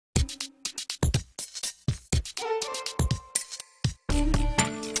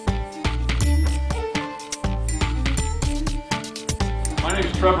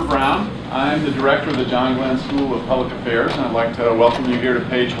Trevor Brown. I'm the director of the John Glenn School of Public Affairs, and I'd like to welcome you here to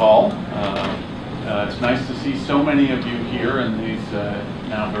Page Hall. It's nice to see so many of you here in these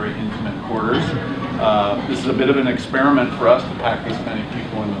now very intimate quarters. This is a bit of an experiment for us to pack this many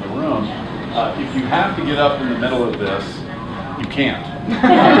people into the room. If you have to get up in the middle of this, you can't.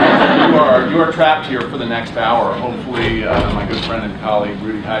 You are trapped here for the next hour. Hopefully, my good friend and colleague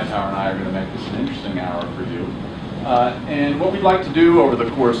Rudy Hightower and I are going to make this an interesting hour for you. And what we'd like to do over the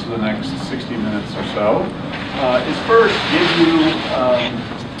course of the next 60 minutes or so is first give you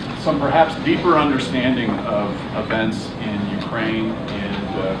some perhaps deeper understanding of events in Ukraine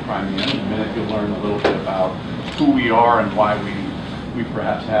and Crimea. In a minute you'll learn a little bit about who we are and why we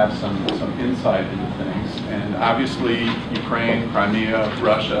perhaps have some insight into things. And obviously Ukraine, Crimea,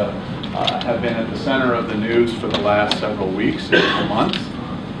 Russia have been at the center of the news for the last several weeks, several months.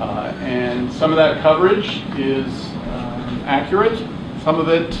 And some of that coverage is accurate. Some of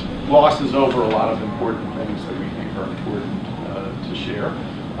it glosses over a lot of important things that we think are important to share.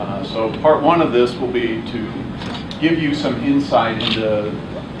 So part one of this will be to give you some insight into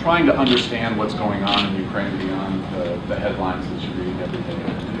trying to understand what's going on in Ukraine beyond the headlines that you read every day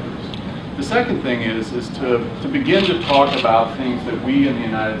in the news. The second thing is to begin to talk about things that we in the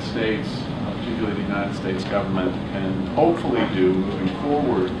United States, particularly the United States government, can hopefully do moving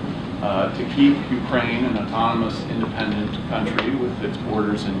forward to keep Ukraine an autonomous, independent country with its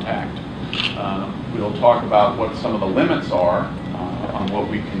borders intact. We'll talk about what some of the limits are on what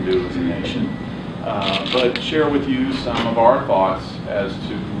we can do as a nation, but share with you some of our thoughts as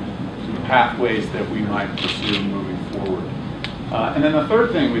to pathways that we might pursue moving forward. And then the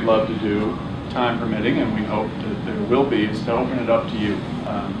third thing we'd love to do, time permitting, and we hope that there will be, is to open it up to you,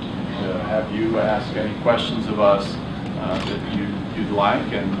 to have you ask any questions of us that you'd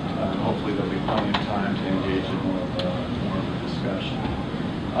like, and hopefully there'll be plenty of time to engage in more of a discussion.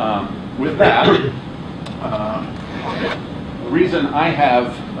 With that, the reason I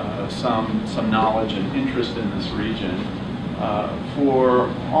have some knowledge and interest in this region, for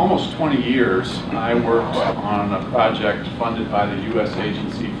almost 20 years I worked on a project funded by the U.S.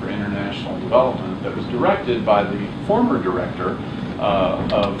 Agency for International Development that was directed by the former director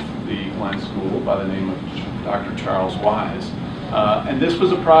of the Glenn School by the name of Dr. Charles Wise. And this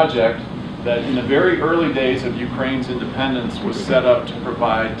was a project that in the very early days of Ukraine's independence was set up to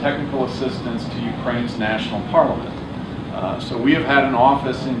provide technical assistance to Ukraine's national parliament. So we have had an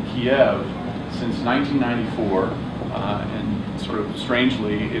office in Kiev since 1994, and sort of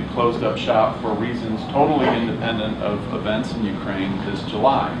strangely it closed up shop for reasons totally independent of events in Ukraine this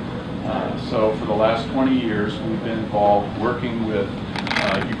July. So for the last 20 years we've been involved working with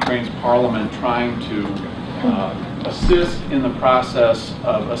Ukraine's parliament trying to assist in the process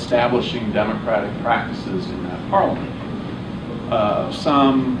of establishing democratic practices in that parliament.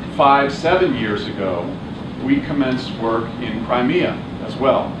 Some 5-7 years ago, we commenced work in Crimea as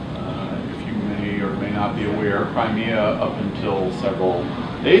well. If you may or may not be aware, Crimea up until several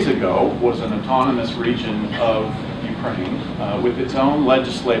days ago was an autonomous region of Ukraine with its own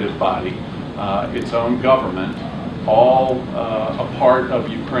legislative body, its own government, all a part of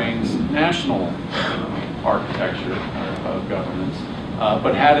Ukraine's national architecture of governance,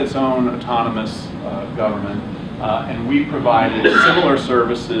 but had its own autonomous government, and we provided similar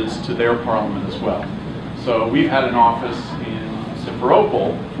services to their parliament as well. So we've had an office in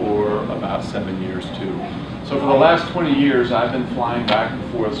Simferopol for about 7 years too. So for the last 20 years I've been flying back and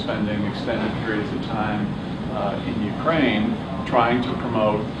forth, spending extended periods of time in Ukraine trying to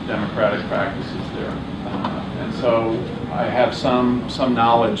promote democratic practices there. And so I have some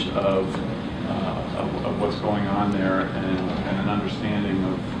knowledge of what's going on there and an understanding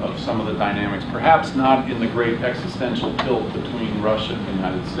of some of the dynamics, perhaps not in the great existential tilt between Russia and the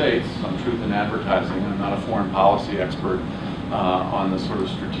United States. On truth in advertising, I'm not a foreign policy expert on the sort of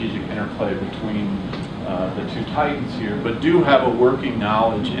strategic interplay between the two titans here, but do have a working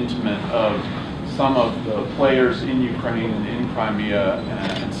knowledge intimate of some of the players in Ukraine and in Crimea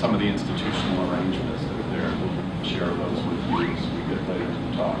and some of the institutional arrangements that are there. We'll share those with you as we get later in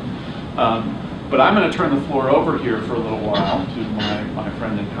the talk. But I'm going to turn the floor over here for a little while to my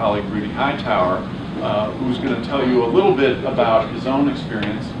friend and colleague Rudy Hightower, who's going to tell you a little bit about his own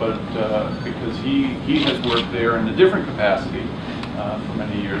experience, but because he has worked there in a different capacity for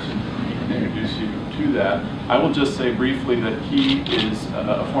many years, and he can introduce you to that. I will just say briefly that he is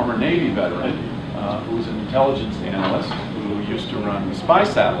a former Navy veteran who is an intelligence analyst who used to run spy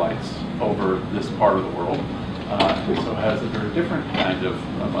satellites over this part of the world, so has a very different kind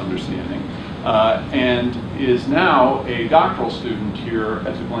of understanding. And is now a doctoral student here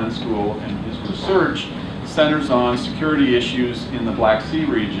at the Glenn School, and his research centers on security issues in the Black Sea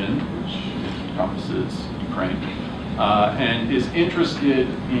region, which encompasses Ukraine, and is interested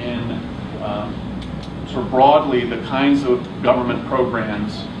in sort of broadly the kinds of government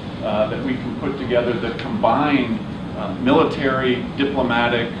programs that we can put together that combine military,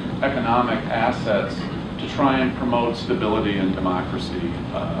 diplomatic, economic assets to try and promote stability and democracy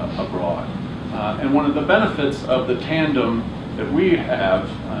abroad. And one of the benefits of the tandem that we have,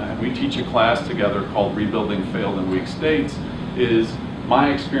 we teach a class together called Rebuilding Failed and Weak States, is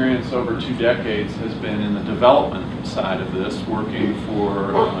my experience over 2 decades has been in the development side of this, working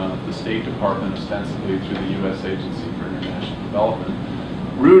for the State Department ostensibly through the U.S. Agency for International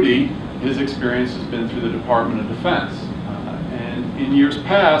Development. Rudy, his experience has been through the Department of Defense. And in years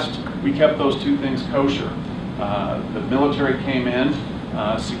past, we kept those 2 things kosher. The military came in,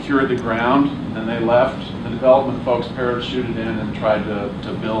 secured the ground, and then they left. The development folks parachuted in and tried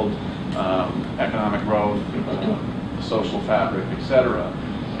to build economic growth, social fabric, etc.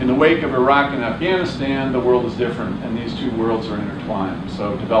 In the wake of Iraq and Afghanistan, the world is different, and these 2 worlds are intertwined.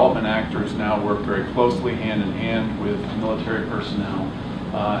 So development actors now work very closely hand in hand with military personnel.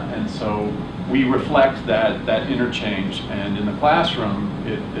 And so we reflect that interchange, and in the classroom,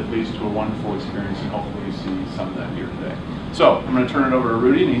 it leads to a wonderful experience, and hopefully you see some of that here today. So I'm going to turn it over to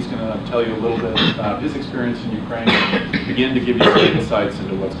Rudy, and he's going to tell you a little bit about his experience in Ukraine, and begin to give you some insights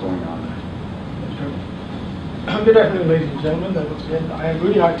into what's going on there. Good afternoon, ladies and gentlemen. Once again, I am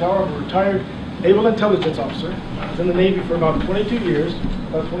Rudy Hightower. I'm a retired Naval Intelligence Officer. I was in the Navy for about 22 years.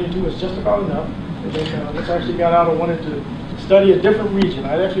 About 22 was just about enough. And then once I actually got out, I wanted to study a different region.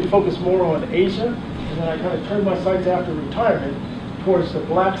 I'd actually focused more on Asia, and then I kind of turned my sights after retirement towards the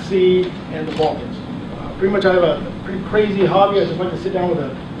Black Sea and the Balkans. Pretty much I have a pretty crazy hobby. I just like to sit down with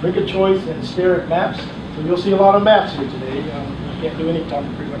a drink of choice and stare at maps. So you'll see a lot of maps here today. I can't do any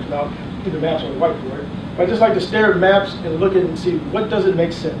talking pretty much about either maps or whiteboard. But I just like to stare at maps and look at it and see what does it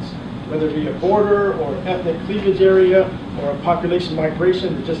make sense, whether it be a border or ethnic cleavage area or a population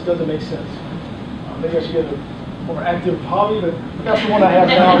migration. It just doesn't make sense. Maybe I should get a more active hobby, but that's the one I have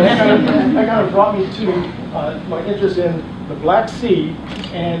now. That kind of brought me to my interest in the Black Sea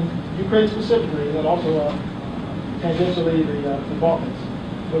and Ukraine specifically, and then also tangentially the Balkans.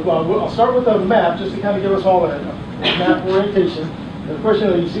 But I'll start with a map just to kind of give us all a map orientation. And of course,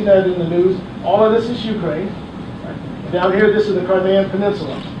 you see that in the news. All of this is Ukraine. Right? Down here, this is the Crimean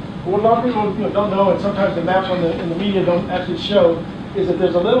Peninsula. But what a lot of people don't know, and sometimes the maps in the media don't actually show, is that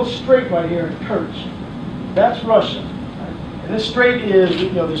there's a little strait right here in Kerch. That's Russia. Right? And this strait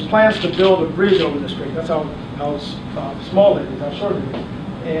is, there's plans to build a bridge over the strait. That's how small it is, how short it is.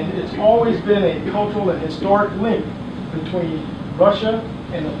 And it's always been a cultural and historic link between Russia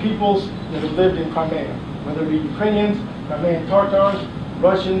and the peoples that have lived in Crimea, whether it be Ukrainians, Crimean Tatars,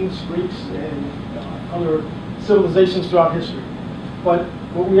 Russians, Greeks, and other civilizations throughout history. But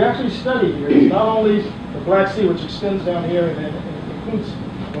what we actually study here is not only the Black Sea, which extends down here and includes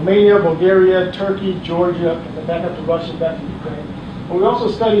Romania, Bulgaria, Turkey, Georgia, and then back up to Russia, back to Ukraine, but we also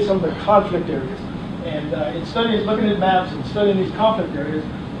study some of the conflict areas. And in studies, looking at maps and studying these conflict areas,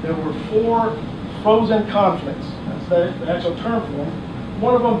 there were 4 frozen conflicts. That's the actual term for them.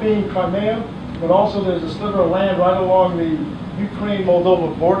 One of them being Crimea, but also there's a sliver of land right along the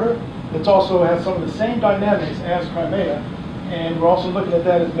Ukraine-Moldova border that also has some of the same dynamics as Crimea. And we're also looking at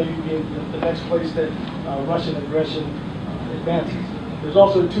that as maybe being the next place that Russian aggression advances. There's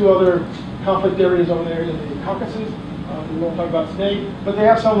also 2 other conflict areas over there in the Caucasus we won't talk about today, but they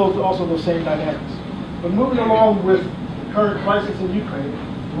have some of those same dynamics. But moving along with the current crisis in Ukraine,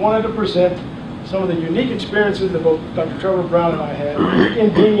 we wanted to present some of the unique experiences that both Dr. Trevor Brown and I had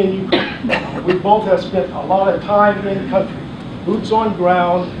in being in Ukraine. We both have spent a lot of time in country, boots on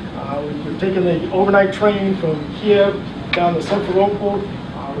ground. We've taken the overnight train from Kiev down to Simferopol.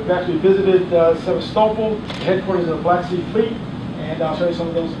 We've actually visited Sevastopol, the headquarters of the Black Sea Fleet, and I'll show you some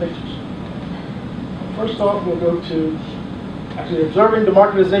of those pictures. First off, we'll go to actually observing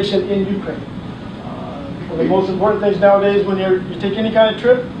democratization in Ukraine. One of the most important things nowadays when you take any kind of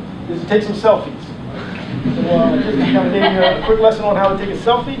trip is to take some selfies. So just kind of gave you a quick lesson on how to take a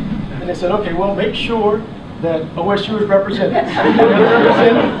selfie, and they said, okay, well, make sure that OSU is represented.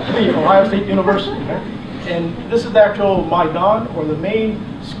 Represent the Ohio State University. And this is the actual Maidan, or the main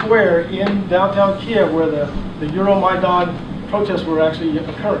square in downtown Kiev where the Euromaidan protests were actually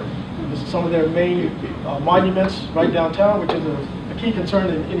occurring. This is some of their main monuments right downtown, which is a key concern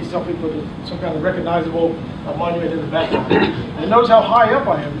in any selfie, put some kind of recognizable monument in the background. And notice how high up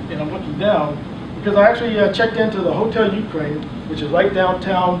I am, and I'm looking down, because I actually checked into the Hotel Ukraine, which is right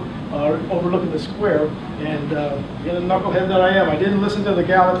downtown, overlooking the square. And being the knucklehead that I am, I didn't listen to the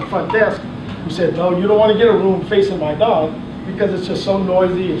gal at the front desk, who said, no, you don't want to get a room facing Maidan because it's just so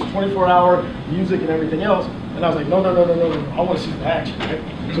noisy, it's 24-hour music and everything else. And I was like, no, I want to see the action, right?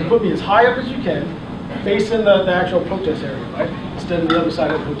 So put me as high up as you can, facing the actual protest area, right? Instead of the other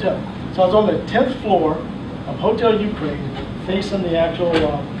side of the hotel. So I was on the 10th floor of Hotel Ukraine, facing the actual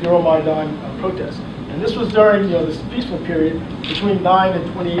Euromaidan protest. And this was during this peaceful period between 9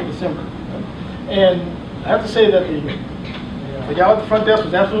 and 28 December. Right? And I have to say that the guy at the front desk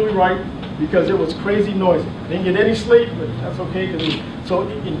was absolutely right, because it was crazy noisy. I didn't get any sleep, but that's okay because it was so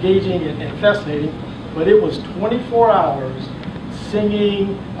engaging and fascinating. But it was 24 hours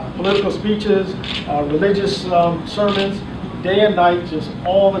singing, political speeches, religious sermons, day and night, just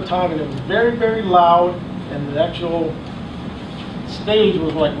all the time. And it was very, very loud, and the actual stage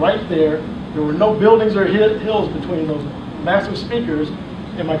was like right there. There were no buildings or hills between those massive speakers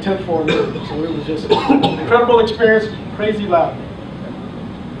in my 10th floor room. So it was just an incredible experience, crazy loud.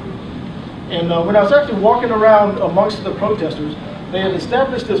 And when I was actually walking around amongst the protesters, they had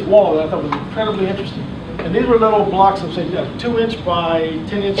established this wall that I thought was incredibly interesting. And these were little blocks of, say, 2-inch by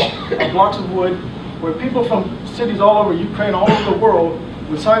 10-inch blocks of wood, where people from cities all over Ukraine, all over the world,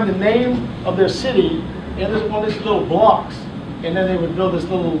 would sign the name of their city in on these little blocks. And then they would build this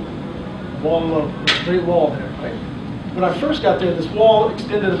little wall, straight wall there, right? When I first got there, this wall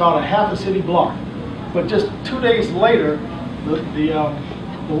extended about a half a city block. But just 2 days later,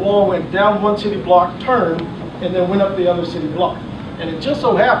 the wall went down one city block, turned, and then went up the other city block. And it just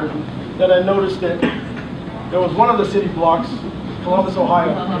so happened that I noticed that there was one of the city blocks, Columbus,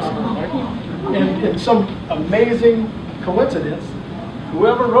 Ohio, right? And in some amazing coincidence,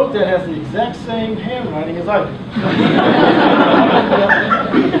 whoever wrote that has the exact same handwriting as I do.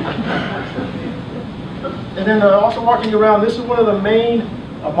 And then also walking around, this is one of the main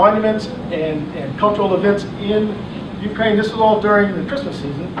monuments and cultural events in Ukraine. This was all during the Christmas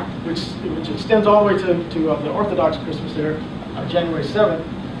season, which extends all the way to the Orthodox Christmas there, January 7th.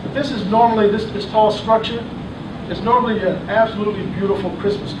 But this is normally, this tall structure, it's normally an absolutely beautiful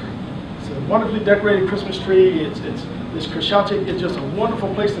Christmas tree. It's a wonderfully decorated Christmas tree. It's Krishachik. It's just a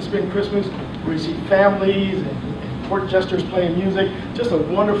wonderful place to spend Christmas, where you see families and court jesters playing music. Just a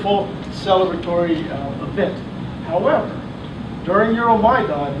wonderful celebratory event. However, during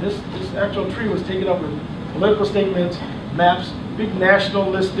Euromaidan, this actual tree was taken up with political statements, maps, big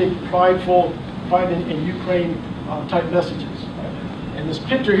nationalistic, prideful, pride in Ukraine type messages. Right? And this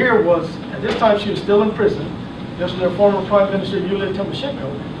picture here was, at this time she was still in prison. This was their former Prime Minister, Yulia Tymoshenko,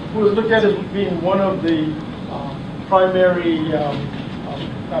 who was looked at as being one of the primary,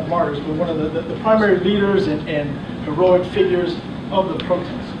 not martyrs, but one of the primary leaders and heroic figures of the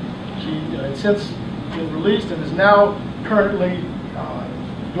protest. She had since been released and is now currently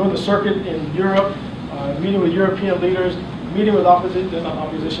doing the circuit in Europe, meeting with European leaders, meeting with opposition, not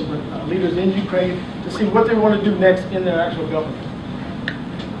opposition, but leaders in Ukraine to see what they want to do next in their actual government.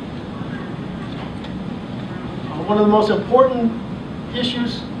 One of the most important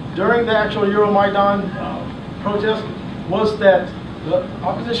issues during the actual Euromaidan protest was that the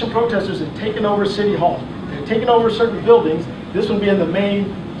opposition protesters had taken over City Hall. They had taken over certain buildings. This would be in the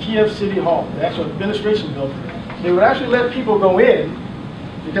main Kiev City Hall, the actual administration building. They would actually let people go in,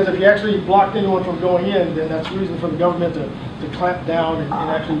 because if you actually blocked anyone from going in, then that's reason for the government to clamp down and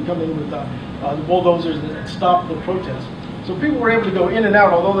actually come in with the bulldozers and stop the protest. So people were able to go in and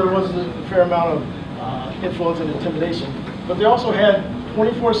out, although there was a fair amount of influence and intimidation. But they also had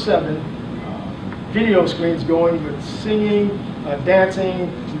 24/7 video screens going with singing, dancing,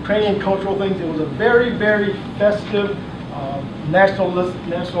 Ukrainian cultural things. It was a very, very festive,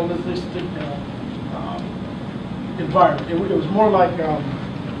 nationalistic environment. It was more like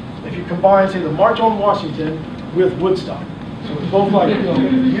if you combine, say, the March on Washington with Woodstock. So it's both like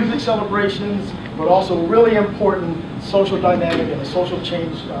music celebrations, but also really important social dynamic and a social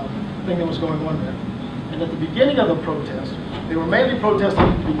change thing that was going on there. And at the beginning of the protest, they were mainly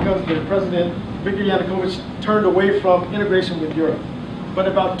protesting because the president, Viktor Yanukovych, turned away from integration with Europe. But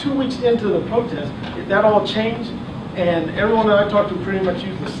about 2 weeks into the protest, that all changed, and everyone that I talked to pretty much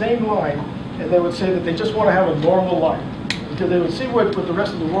used the same line, and they would say that they just want to have a normal life. Because they would see what the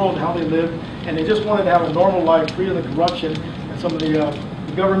rest of the world, how they lived, and they just wanted to have a normal life, free of the corruption and some of the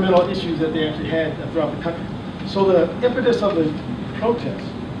governmental issues that they actually had throughout the country. So the impetus of the protest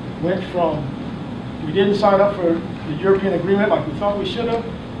went from, we didn't sign up for the European agreement like we thought we should have,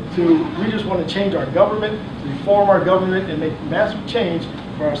 to we just want to change our government, reform our government, and make massive change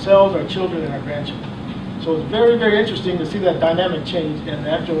for ourselves, our children, and our grandchildren. So it's very, very interesting to see that dynamic change and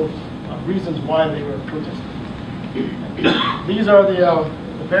the actual reasons why they were protesting. These are the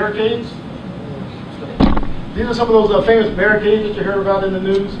barricades. These are some of those famous barricades that you heard about in the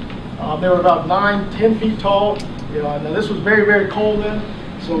news. They were about 9-10 feet tall. You know, and this was very, very cold then.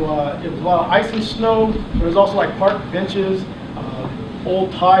 So it was a lot of ice and snow. There was also like park benches,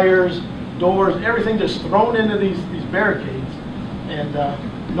 old tires, doors, everything just thrown into these barricades. And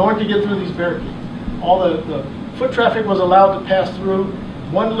no one could get through these barricades. All the foot traffic was allowed to pass through.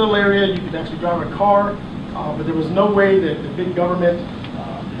 One little area you could actually drive a car, but there was no way that the big government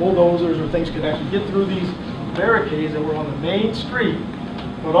bulldozers or things could actually get through these barricades that were on the main street.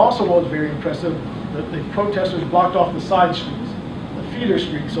 But also what was very impressive, the protesters blocked off the side streets, the feeder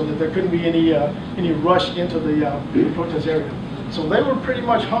streets, so that there couldn't be any rush into the protest area. So they were pretty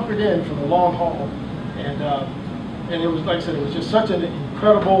much hunkered in for the long haul, and it was, like I said, it was just such an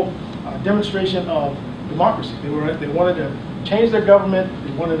incredible demonstration of democracy. They wanted to change their government.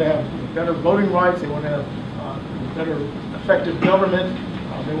 They wanted to have better voting rights. They wanted to have better effective government.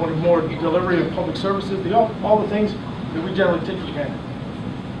 They wanted more delivery of public services. All the things that we generally take for granted.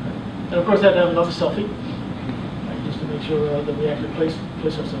 And of course, I had to have another selfie, just to make sure that we actually place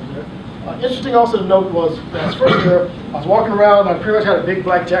ourselves there. Interesting also to note was that I was first there, I was walking around, I pretty much had a big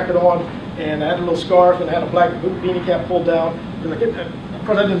black jacket on, and I had a little scarf, and I had a black beanie cap pulled down. Of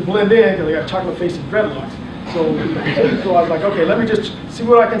course, I didn't blend in because I got chocolate face and dreadlocks. So I was like, okay, let me just see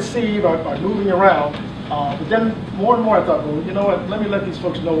what I can see by moving around. But then more and more I thought, well, you know what, let me let these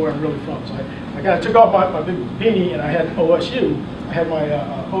folks know where I'm really from. So I kind of took off my big beanie, and I had OSU. I had my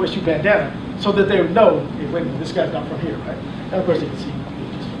OSU bandana, so that they would know, hey, wait a minute, this guy's not from here, right? And of course they could see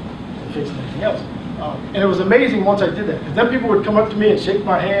just the face and everything else. And it was amazing once I did that, because then people would come up to me and shake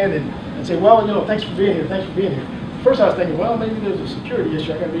my hand and say, well, you know, thanks for being here, thanks for being here. First I was thinking, well, maybe there's a security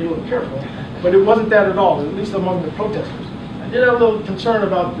issue, I gotta be a little careful. But it wasn't that at all, at least among the protesters. I did have a little concern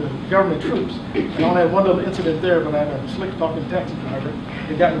about the government troops. I only had one little incident there, but I had a slick talking taxi driver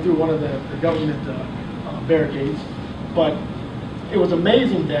that got me through one of the government barricades. But it was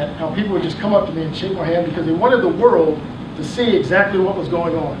amazing that how people would just come up to me and shake my hand because they wanted the world to see exactly what was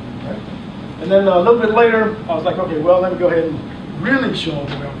going on. Right? And then a little bit later, I was like, okay, well, let me go ahead and really show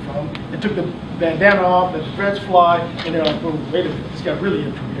them where I'm from. And took the bandana off, let the dreads fly, and they're like, oh, wait a minute, this guy really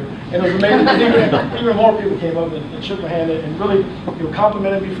is from here. And it was amazing. Even more people came up and shook my hand and really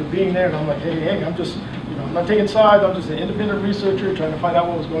complimented me for being there. And I'm like, hey, I'm just, I'm not taking sides. I'm just an independent researcher trying to find out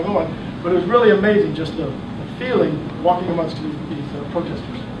what was going on. But it was really amazing just the feeling walking amongst these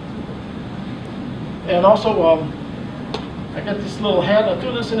protesters. And also, I got this little hat. I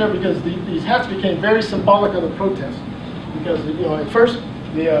threw this in there because these hats became very symbolic of the protest. Because at first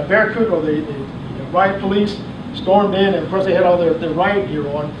the Barracuda or the riot police stormed in, and of course they had all their riot gear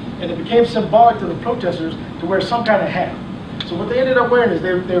on, and it became symbolic to the protesters to wear some kind of hat. So what they ended up wearing is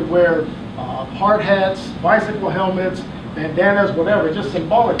they would wear hard hats, bicycle helmets, bandanas, whatever, just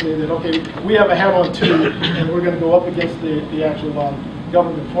symbolically that, okay, we have a hat on too, and we're going to go up against the actual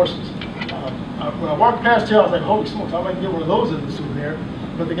government forces. When I walked past here, I was like, holy smokes, I might get one of those as a souvenir.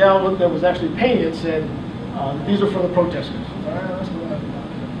 But the gal that was actually painted said, these are for the protesters. All right,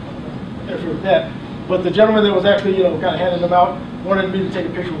 that's good with that. But the gentleman that was actually, kind of handing them out wanted me to take a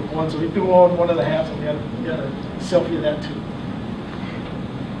picture with one, so he threw on one of the hats, and we had a selfie of that too.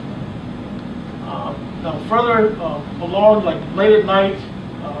 Now further along, like late at night,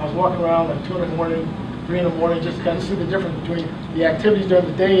 I was walking around like 2 in the morning, 3 in the morning, just to kind of see the difference between the activities during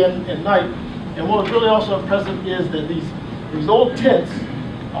the day and night. And what was really also impressive is that these old tents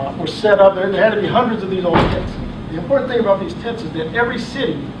were set up. There had to be hundreds of these old tents. The important thing about these tents is that every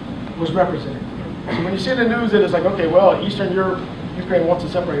city was represented. So when you see in the news that it's like, okay, well, Eastern Europe, Ukraine wants to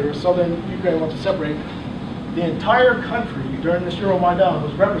separate, or Southern Ukraine wants to separate, the entire country during this Euromaidan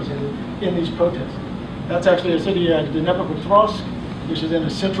was represented in these protests. That's actually a city, Dnipropetrovsk, which is in the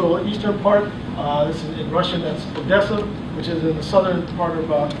central eastern part. This is in Russian, that's Odessa, which is in the southern part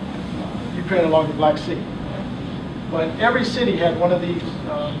of Ukraine along the Black Sea. But every city had one of these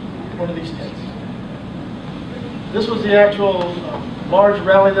tents. This was the actual large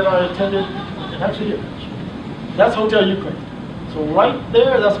rally that I attended. And actually, here, that's Hotel Ukraine. So right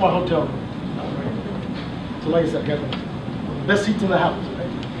there, that's my hotel room. So like I said, I got the best seats in the house.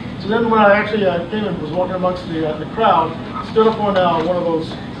 Right? So then when I actually came and was walking amongst the crowd, stood up on one of those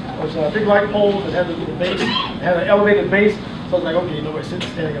big light poles that had the base, had an elevated base. So I was like, okay, nobody sitting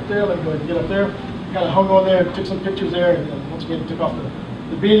standing up there, let me go ahead and get up there. Kind of hung on there, took some pictures there, and once again took off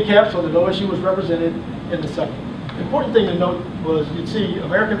the beanie cap so that OSU was represented in the second. The important thing to note was you'd see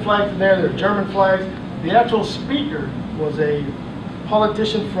American flags in there are German flags. The actual speaker was a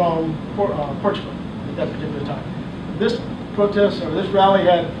politician from Portugal at that particular time. This protest, or this rally,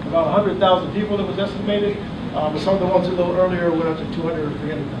 had about 100,000 people that was estimated, but some of the ones a little earlier went up to 200 or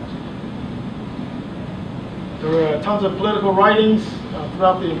 300,000. There were tons of political writings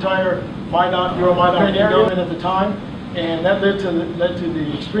throughout the entire Euro-Maidan government at the time, and that led to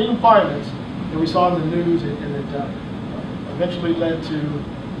the extreme violence that we saw in the news, and it eventually led to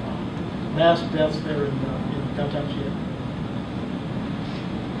mass deaths there in downtown Kiev.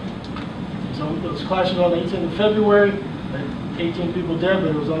 So those clashes on the 18th of February, 18 people dead,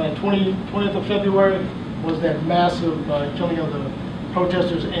 but it was on that 20th of February was that massive killing of the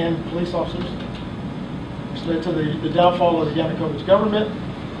protesters and police officers, which led to the downfall of the Yanukovych government.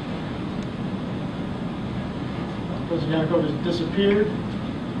 President Yanukovych disappeared.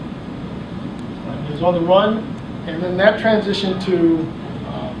 He was on the run, and then that transitioned to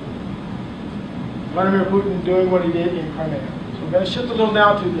Vladimir Putin doing what he did in Crimea. So we're going to shift a little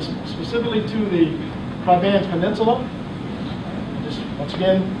now to this, specifically to the Crimean Peninsula. Just once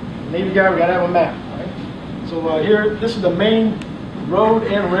again, Navy guy, we got to have a map, right? So here, this is the main road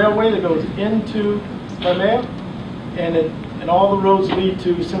and railway that goes into Crimea, and all the roads lead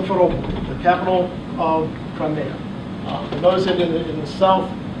to Simferopol, the capital of Crimea. Notice that in the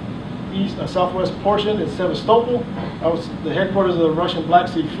southeast, southwest portion is Sevastopol. That was the headquarters of the Russian Black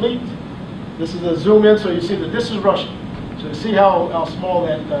Sea Fleet. This is a zoom in, so you see that this is Russia. So you see how small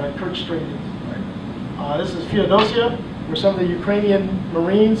that Kerch Strait is. Right? This is Feodosia, where some of the Ukrainian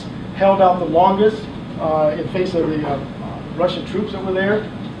Marines held out the longest in face of the Russian troops that were there.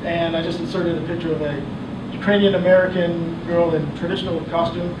 And I just inserted a picture of a Ukrainian-American girl in traditional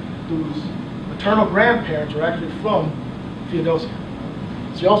costume whose maternal grandparents are actually from Feodosia.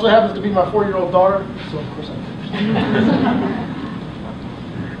 She also happens to be my 4-year-old daughter, so of course I'm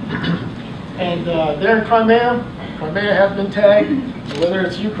And there in Crimea, Crimea has been tagged, so whether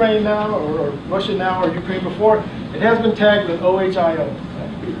it's Ukraine now or Russia now or Ukraine before, it has been tagged with OHIO.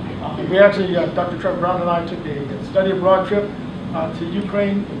 We actually, Dr. Trevor Brown and I took a study abroad trip to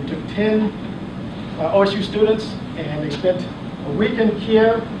Ukraine. We took 10 OSU students, and they spent a week in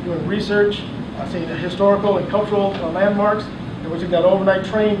Kiev doing research, seeing the historical and cultural landmarks. And we took that overnight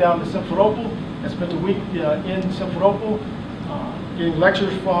train down to Simferopol and spent a week in Simferopol, getting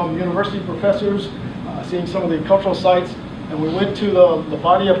lectures from university professors, seeing some of the cultural sites. And we went to the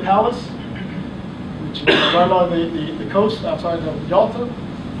Levadia Palace, which is right along the coast outside of Yalta,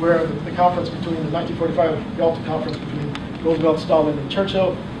 where the conference between the 1945 Yalta conference between Roosevelt, Stalin, and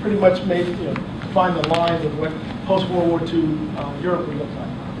Churchill pretty much made, find the lines of what post-World War II Europe would look like.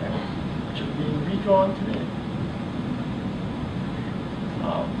 Which are being redrawn today.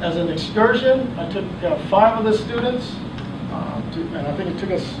 As an excursion, I took 5 of the students, and I think it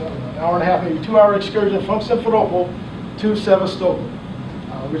took us an hour and a half, maybe 2-hour excursion from Simferopol to Sevastopol,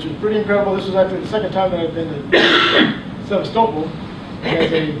 which was pretty incredible. This was actually the second time that I've been to Sevastopol.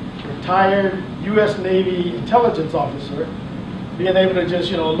 As a retired U.S. Navy intelligence officer, being able to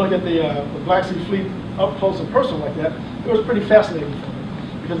just look at the Black Sea Fleet up close and personal like that, it was pretty fascinating for me.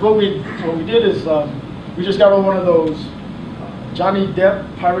 Because what we did is we just got on one of those Johnny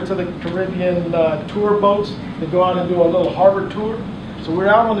Depp Pirates of the Caribbean tour boats that go out and do a little harbor tour. So we're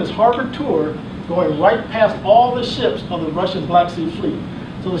out on this harbor tour going right past all the ships of the Russian Black Sea Fleet.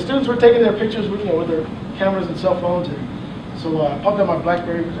 So the students were taking their pictures with, with their cameras and cell phones. And so I popped out my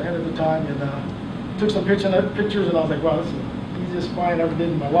BlackBerry, which I had at the time, and took some pictures, and I was like, wow, this is the easiest flying I ever did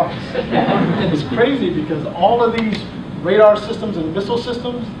in my life. And it's crazy because all of these radar systems and missile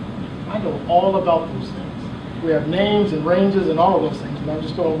systems, I know all about those things. We have names and ranges and all of those things, and I'm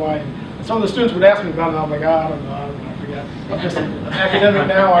just going by. And some of the students would ask me about it, and I'm like, I don't know, I forget. I'm just an academic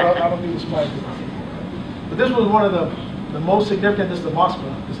now, I don't do the spy thing. But this was one of the most significant, this is the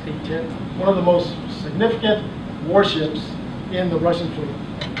Moskva, this 810, one of the most significant warships in the Russian fleet.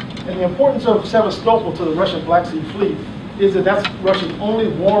 And the importance of Sevastopol to the Russian Black Sea Fleet is that that's Russia's only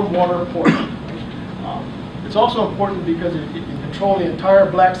warm water port. It's also important because it can control the entire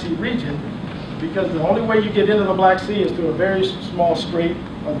Black Sea region, because the only way you get into the Black Sea is through a very small strait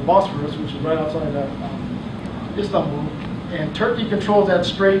of the Bosphorus, which is right outside of Istanbul. And Turkey controls that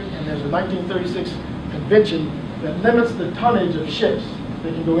strait, and there's a 1936 convention that limits the tonnage of ships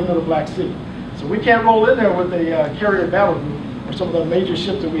that can go into the Black Sea. So we can't roll in there with a carrier battle group or some of the major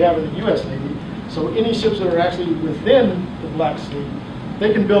ships that we have in the U.S. Navy. So any ships that are actually within the Black Sea,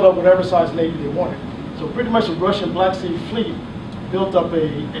 they can build up whatever size Navy they wanted. So pretty much the Russian Black Sea Fleet built up a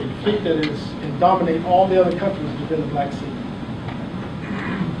fleet that is and dominate all the other countries within the Black Sea.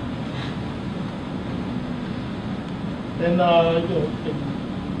 Then,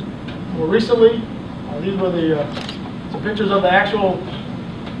 more recently, these were some pictures of the actual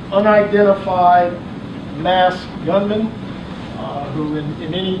unidentified masked gunmen, who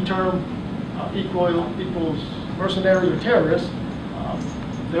in any term equals mercenary or terrorist.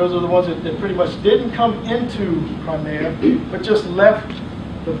 Those are the ones that pretty much didn't come into Crimea, but just left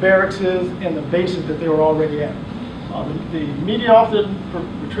the barracks and the bases that they were already at. The media often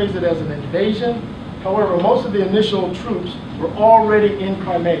portrays it as an invasion. However, most of the initial troops were already in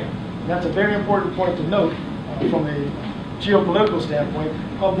Crimea. And that's a very important point to note from a geopolitical standpoint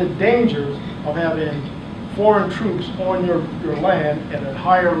of the dangers of having foreign troops on your land at a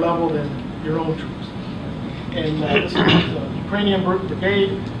higher level than your own troops. And this is the Ukrainian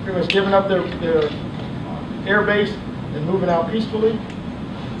brigade pretty much giving up their air base and moving out peacefully.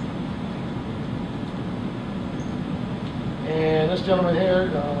 And this gentleman here,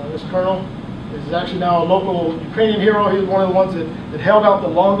 this colonel, is actually now a local Ukrainian hero. He was one of the ones that held out the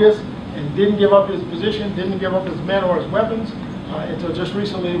longest and didn't give up his position, didn't give up his men or his weapons until just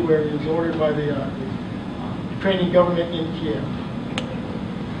recently, where he was ordered by the Ukrainian government in Kiev.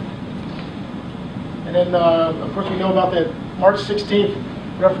 And then, of course, we know about that March 16th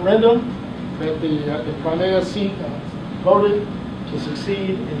referendum that the Crimea seat voted to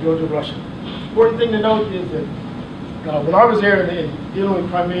succeed and go to Russia. The important thing to note is that when I was there and dealing with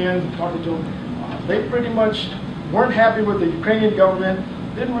Crimeans and talking to them, they pretty much weren't happy with the Ukrainian government.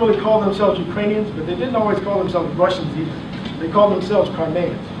 They didn't really call themselves Ukrainians, but they didn't always call themselves Russians either. They called themselves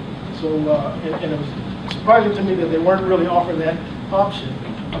Crimeans. So, and it was surprising to me that they weren't really offered that option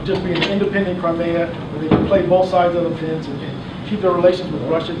of just being an independent Crimea where they could play both sides of the fence and keep their relations with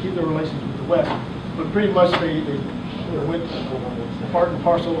Russia, keep their relations with the West. But pretty much they went part and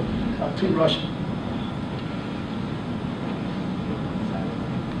parcel to Russia.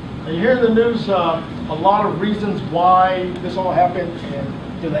 You hear in the news a lot of reasons why this all happened,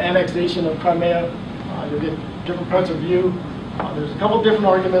 and the annexation of Crimea. You'll get different points of view. There's a couple different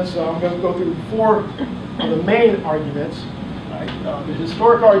arguments. I'm going to go through four of the main arguments. Right? The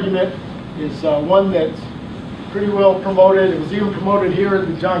historic argument is one that's pretty well promoted. It was even promoted here at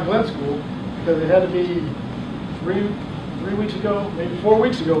the John Glenn School because it had to be three weeks ago, maybe 4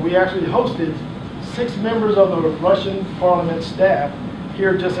 weeks ago. We actually hosted 6 members of the Russian Parliament staff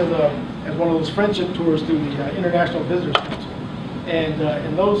here just as one of those friendship tours through the International Visitors Council.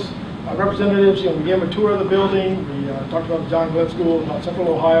 And those representatives, we gave them a tour of the building. We talked about the John Glenn School, about Central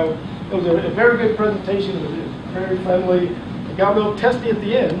Ohio. It was a very good presentation. It was very friendly. It got a little testy at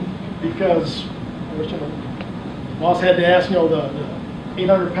the end because boss had to ask, the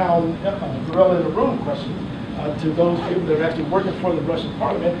 800-pound gorilla in the room question to those people that are actually working for the Russian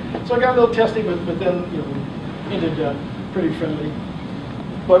Parliament. So it got a little testy, but then we ended pretty friendly.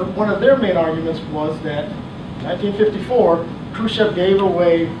 But one of their main arguments was that in 1954, Khrushchev gave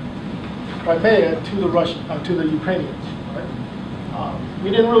away Crimea to the Ukrainians. Right?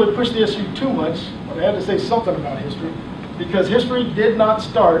 We didn't really push the issue too much, but I had to say something about history because history did not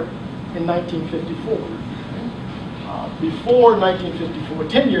start in 1954. Before 1954,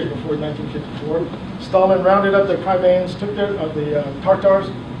 10 years before 1954, Stalin rounded up the Crimeans, took the Tartars,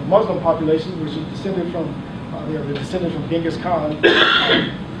 the Muslim population, which was descended from Genghis Khan,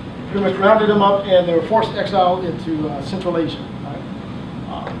 pretty much rounded them up, and they were forced exiled into Central Asia.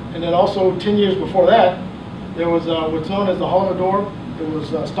 Right? And then also 10 years before that, there was what's known as the Holodomor. It was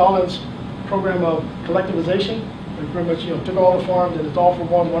Stalin's program of collectivization. They pretty much took all the farms and it's all for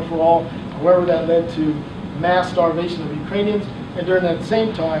one, one for all. However, that led to mass starvation of Ukrainians, and during that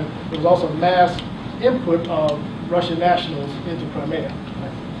same time, there was also mass input of Russian nationals into Crimea.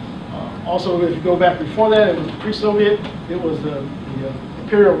 Also, if you go back before that, it was pre-Soviet. It was the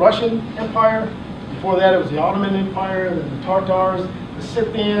Imperial Russian Empire. Before that, it was the Ottoman Empire, then the Tartars, the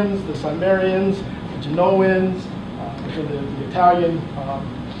Scythians, the Cimmerians, the Genoans, which are the Italian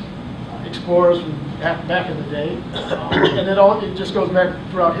explorers from back in the day. And it just goes back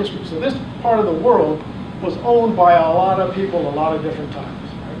throughout history. So this part of the world was owned by a lot of people a lot of different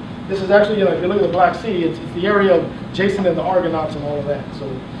times. Right? This is actually, if you look at the Black Sea, it's the area of Jason and the Argonauts and all of that.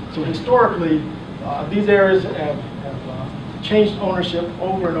 So historically, these areas have changed ownership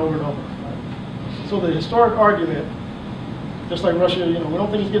over and over and over. Right? So the historic argument, just like Russia, we don't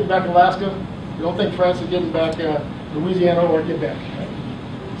think he's getting back Alaska. We don't think France is getting back Louisiana or Quebec. Right?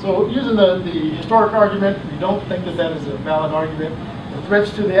 So using the historic argument, we don't think that is a valid argument. The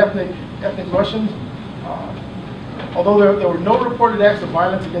threats to the ethnic Russians, although there were no reported acts of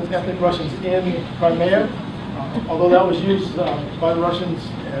violence against ethnic Russians in Crimea, although that was used by the Russians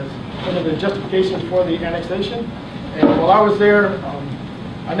as one of the justifications for the annexation. And while I was there,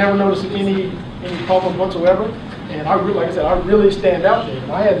 I never noticed any problems whatsoever. And like I said, I really stand out there,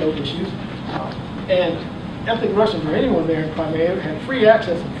 and I had no issues. And ethnic Russians or anyone there in Crimea had free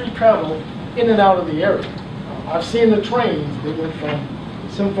access and free travel in and out of the area. I've seen the trains that went from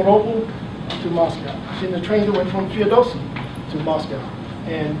Simferopol to Moscow. I've seen the trains that went from Feodosia to Moscow.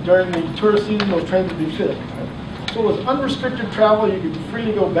 and during the tourist season, those trains would be filled. Right? So it was unrestricted travel. You could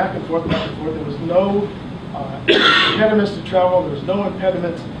freely go back and forth, back and forth. There was no impediments to travel. There was no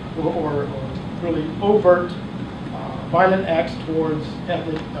impediments or really overt violent acts towards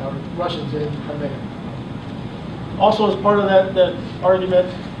ethnic Russians in Crimea. Also, as part of that argument,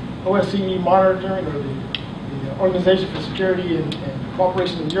 OSCE monitoring, or the Organization for Security and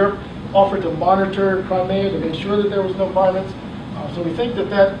Cooperation in Europe, offered to monitor Crimea to make sure that there was no violence. So we think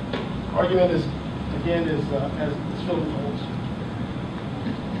that argument is, again, is filled with holes.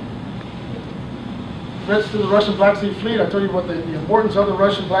 Threats to the Russian Black Sea Fleet. I told you what the importance of the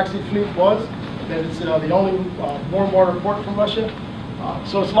Russian Black Sea Fleet was, that it's the only warm water port from Russia.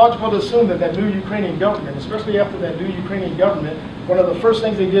 So it's logical to assume that new Ukrainian government, especially after that new Ukrainian government, one of the first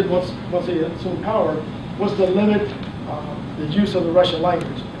things they did once they assumed power was to limit the use of the Russian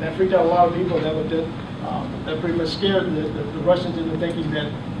language. And that freaked out a lot of people. That pretty much scared the Russians into thinking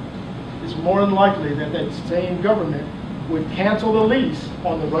that it's more than likely that that same government would cancel the lease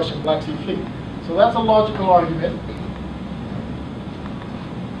on the Russian Black Sea Fleet. So that's a logical argument.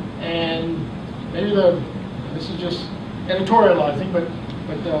 And maybe this is just editorializing, but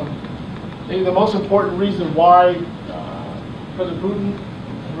maybe the most important reason why President Putin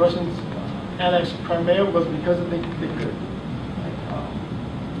and the Russians annexed Crimea was because they could.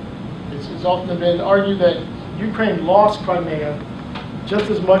 It's often been argued that Ukraine lost Crimea just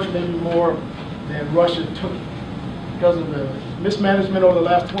as much, maybe more, than Russia took it, because of the mismanagement over the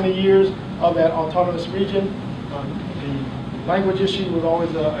last 20 years of that autonomous region. The language issue was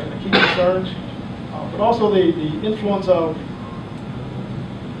always a key concern, but also the influence of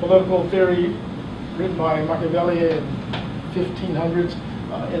political theory written by Machiavelli in 1500s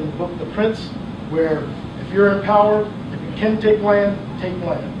in the book The Prince, where if you're in power, if you can take land, take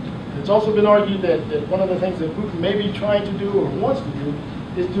land. And it's also been argued that one of the things that Putin may be trying to do or wants to do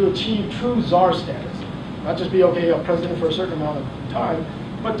is to achieve true czar status. Not just be, okay, a president for a certain amount of time,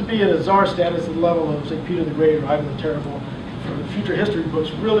 but to be at a czar status at the level of, say, Peter the Great or Ivan the Terrible, for the future history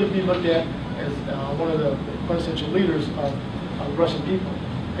books really be looked at as one of the quintessential leaders of the Russian people.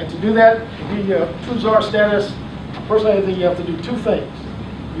 And to do that, to be true czar status, personally I think you have to do two things.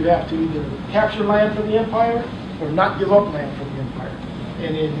 You have to either capture land for the empire or not give up land for the empire.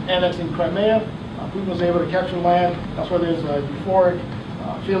 And in annexing Crimea, Putin was able to capture land. That's why there's a euphoric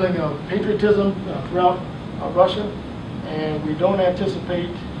feeling of patriotism throughout Russia. And we don't anticipate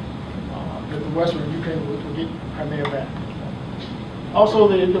that the West or Ukraine will get Crimea back. Also,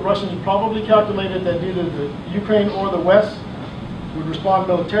 the Russians probably calculated that neither the Ukraine or the West would respond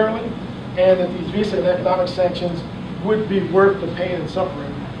militarily, and that these visa and economic sanctions would be worth the pain and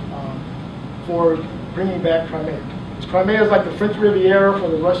suffering for bringing back Crimea. Crimea is like the French Riviera for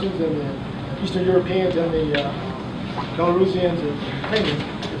the Russians and the Eastern Europeans and the Belarusians and Ukrainians.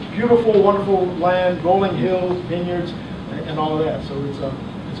 It's beautiful, wonderful land, rolling hills, vineyards, and all of that. So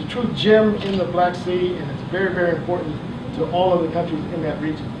it's a true gem in the Black Sea, and it's very, very important to all of the countries in that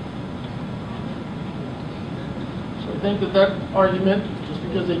region. So I think that argument, just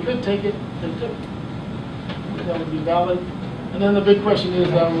because they could take it, they took it. That would be valid. And then the big question is,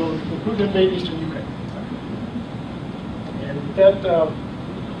 will Putin invade Eastern Ukraine? And with that, I'll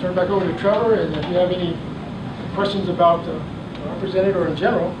turn back over to Trevor, and if you have any questions about what I presented or in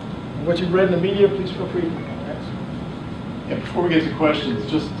general, what you've read in the media, please feel free to ask. Yeah, before we get to questions,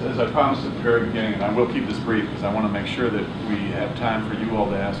 just as I promised at the very beginning, and I will keep this brief because I want to make sure that we have time for you all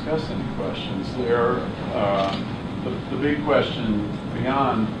to ask us any questions. The big question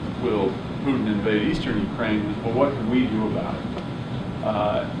beyond will Putin invade Eastern Ukraine is, well, what can we do about it?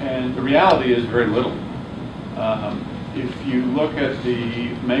 And the reality is very little. If you look at the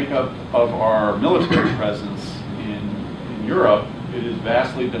makeup of our military presence in Europe, it is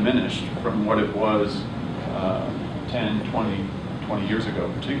vastly diminished from what it was 10, 20 years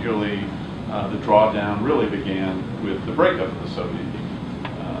ago. Particularly, the drawdown really began with the breakup of the Soviet Union.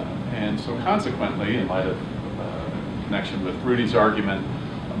 And so consequently, in light of connection with Rudy's argument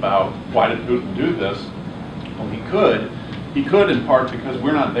about why did Putin do this, well, he could in part because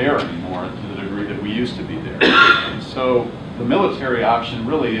we're not there anymore to the degree that we used to be there. And so the military option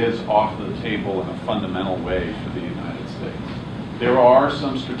really is off the table in a fundamental way for the United States. There are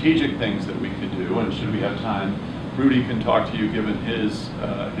some strategic things that we could do, and should we have time, Rudy can talk to you, given his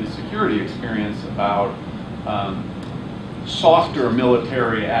security experience, about softer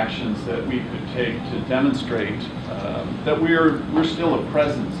military actions that we could take to demonstrate that we're still a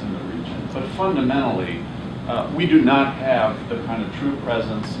presence in the region. But fundamentally, we do not have the kind of true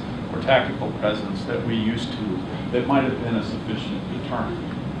presence or tactical presence that we used to, that might have been a sufficient deterrent.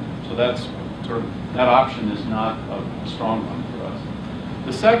 So that's sort of, that option is not a strong one for us.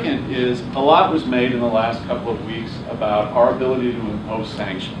 The second is a lot was made in the last couple of weeks about our ability to impose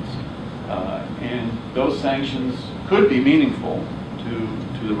sanctions. And those sanctions could be meaningful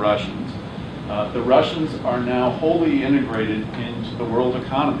to the Russians. The Russians are now wholly integrated into the world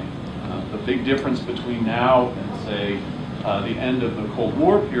economy. The big difference between now and, say, the end of the Cold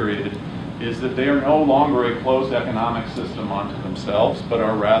War period is that they are no longer a closed economic system unto themselves, but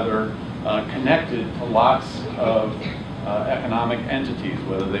are rather connected to lots of economic entities,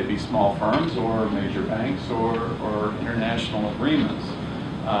 whether they be small firms or major banks or international agreements.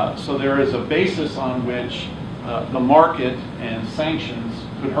 So there is a basis on which the market and sanctions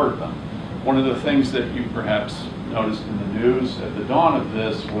could hurt them. One of the things that you perhaps noticed in the news at the dawn of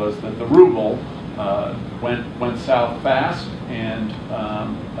this was that the ruble went south fast, and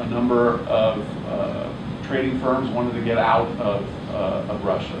a number of trading firms wanted to get out of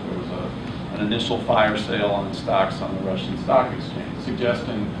Russia. There was an initial fire sale on the stocks on the Russian stock exchange,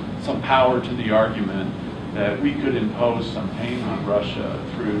 suggesting some power to the argument that we could impose some pain on Russia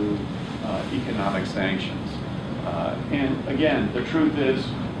through economic sanctions. And again, the truth is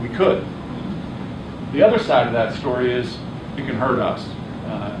we could. The other side of that story is it can hurt us.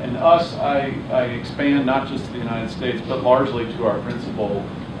 And us, I expand not just to the United States, but largely to our principal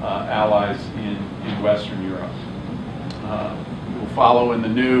allies in Western Europe. You'll follow in the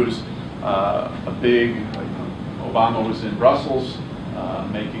news Obama was in Brussels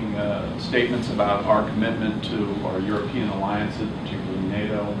making statements about our commitment to our European alliances, particularly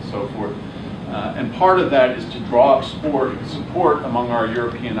NATO and so forth. And part of that is to draw up support among our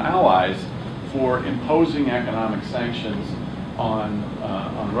European allies for imposing economic sanctions on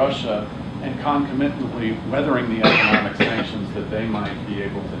Russia and concomitantly weathering the economic sanctions that they might be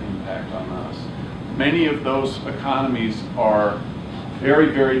able to impact on us. Many of those economies are very,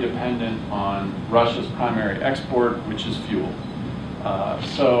 very dependent on Russia's primary export, which is fuel.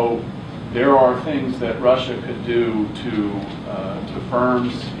 So there are things that Russia could do to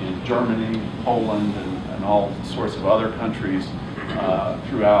firms in Germany, Poland, and all sorts of other countries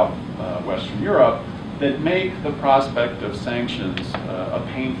throughout Western Europe that make the prospect of sanctions a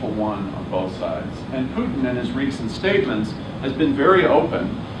painful one on both sides. And Putin, in his recent statements, has been very open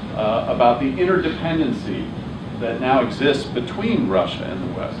about the interdependency that now exists between Russia and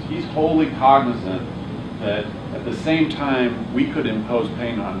the West. He's wholly cognizant that at the same time we could impose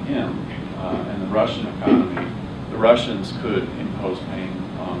pain on him and the Russian economy, the Russians could impose pain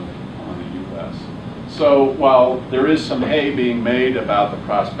on the U.S. So while there is some hay being made about the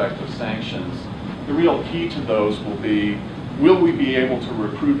prospect of sanctions, the real key to those will be we be able to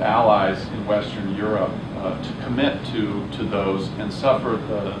recruit allies in Western Europe to commit to those and suffer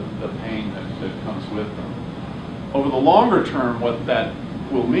the pain that comes with them. Over the longer term, what that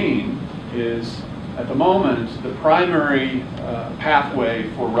will mean is, at the moment, the primary pathway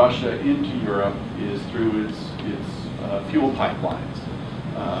for Russia into Europe is through its fuel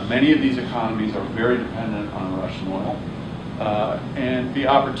pipelines. Many of these economies are very dependent on Russian oil. And the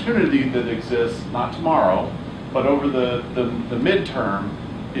opportunity that exists, not tomorrow, but over the midterm,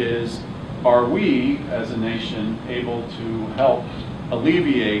 is are we, as a nation, able to help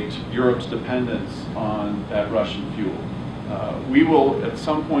alleviate Europe's dependence on that Russian fuel? We will, at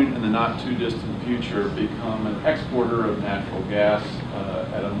some point in the not too distant future, become an exporter of natural gas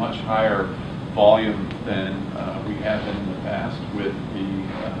at a much higher volume than we have been in the past with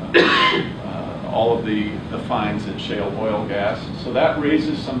all of the finds in shale oil gas. So that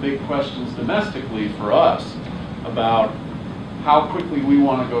raises some big questions domestically for us about how quickly we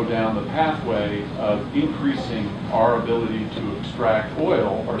want to go down the pathway of increasing our ability to extract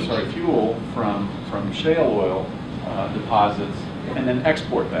fuel from shale oil deposits and then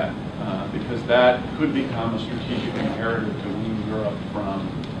export that, because that could become a strategic imperative to wean Europe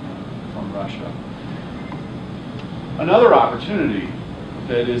from Russia. Another opportunity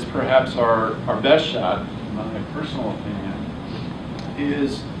that is perhaps our best shot, in my personal opinion,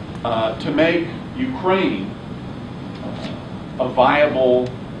 is to make Ukraine a viable,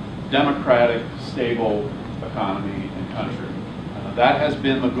 democratic, stable economy and country. That has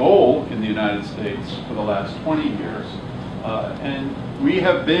been the goal in the United States for the last 20 years. And we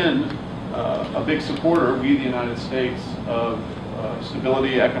have been a big supporter, we the United States, of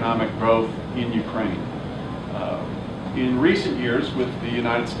stability, economic growth in Ukraine. In recent years, with the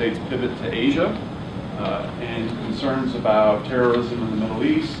United States pivot to Asia and concerns about terrorism in the Middle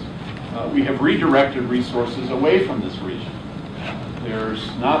East, we have redirected resources away from this region. There's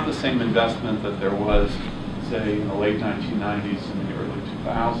not the same investment that there was, say, in the late 1990s and the early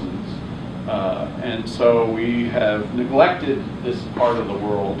 2000s. And so we have neglected this part of the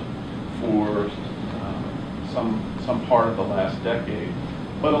world for some part of the last decade.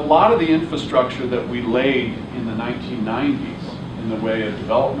 But a lot of the infrastructure that we laid in the 1990s in the way of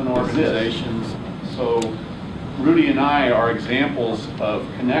development organizations, so Rudy and I are examples of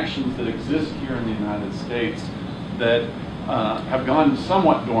connections that exist here in the United States that have gone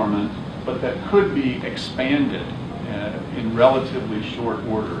somewhat dormant, but that could be expanded in relatively short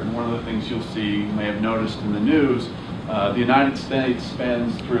order. And one of the things you'll see, you may have noticed in the news, the United States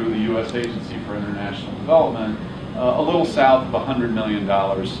spends through the U.S. Agency for International Development a little south of $100 million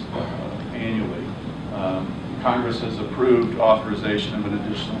annually. Congress has approved authorization of an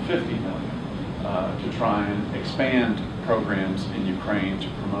additional $50 million to try and expand programs in Ukraine to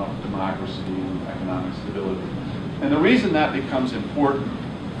promote democracy and economic stability. And the reason that becomes important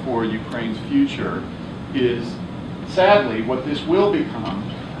for Ukraine's future is, sadly, what this will become,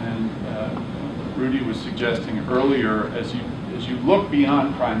 and Rudy was suggesting earlier, as you look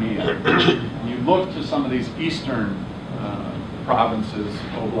beyond Crimea, and you look to some of these eastern provinces,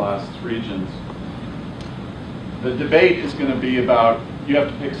 oblasts, regions, the debate is going to be about, you have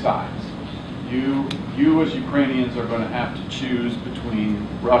to pick sides. You as Ukrainians are going to have to choose between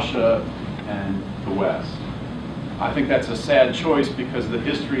Russia and the West. I think that's a sad choice because the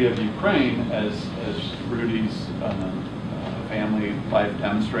history of Ukraine, as Rudy's family life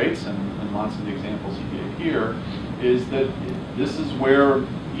demonstrates, and lots of the examples he gave here, is that this is where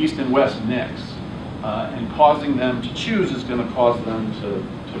East and West mix. And causing them to choose is going to cause them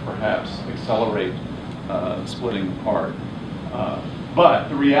to perhaps accelerate splitting apart. But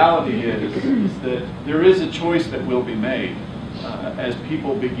the reality is that there is a choice that will be made as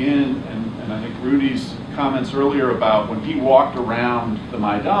people begin, and I think Rudy's comments earlier about when he walked around the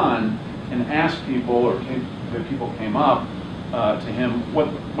Maidan and asked people, or people came up to him,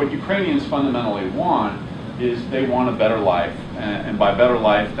 what Ukrainians fundamentally want is they want a better life. And by better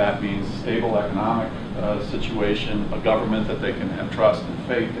life, that means a stable economic situation, a government that they can have trust and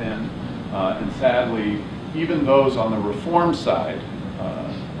faith in. And sadly, even those on the reform side,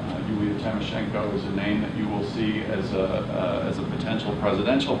 Yulia Tymoshenko is a name that you will see as a potential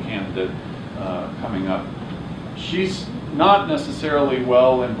presidential candidate coming up. She's not necessarily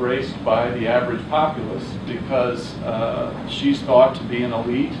well embraced by the average populace because she's thought to be an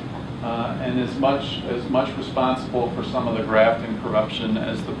elite and as much responsible for some of the graft and corruption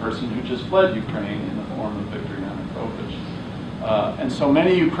as the person who just fled Ukraine in the form of Viktor Yanukovych. And so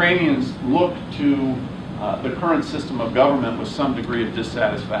many Ukrainians look to the current system of government with some degree of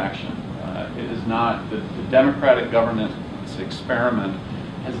dissatisfaction. It is not, the democratic governance experiment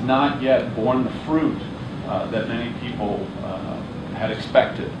has not yet borne the fruit that many people had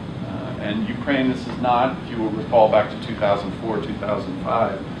expected. And Ukraine, this is not, if you will recall back to 2004,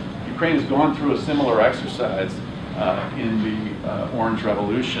 2005, Ukraine has gone through a similar exercise in the Orange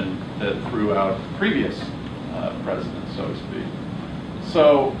Revolution that threw out previous presidents, so to speak.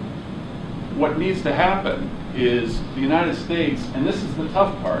 So what needs to happen is the United States, and this is the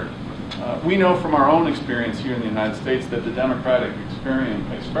tough part, we know from our own experience here in the United States that the democratic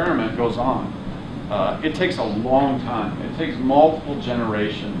experiment goes on. It takes a long time. It takes multiple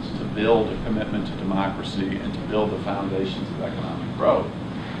generations to build a commitment to democracy and to build the foundations of economic growth.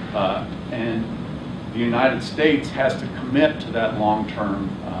 And the United States has to commit to that long-term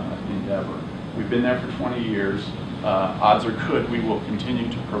endeavor. We've been there for 20 years. Odds are good we will continue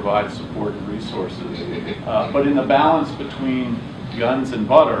to provide support and resources. But in the balance between guns and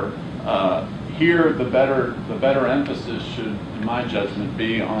butter, here the better emphasis should, in my judgment,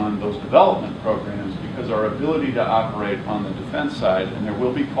 be on those development programs, because our ability to operate on the defense side, and there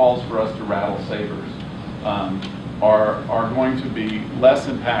will be calls for us to rattle sabers, are going to be less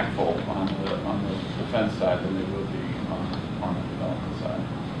impactful on the defense side than they will be on the development side.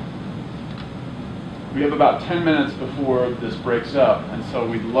 We have about 10 minutes before this breaks up, and so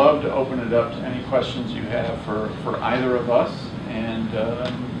we'd love to open it up to any questions you have for either of us. And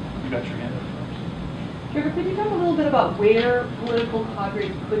you got your hand up first. Trevor, could you talk a little bit about where political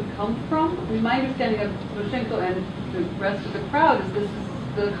cadres could come from? I mean, my understanding of Tymoshenko and the rest of the crowd is this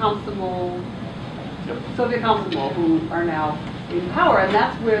is the Komsomol, Soviet Komsomol, who are now in power, and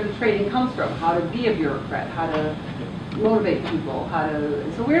that's where the training comes from, how to be a bureaucrat, how to motivate people,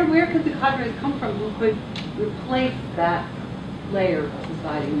 so where could the cadres come from who could replace that layer of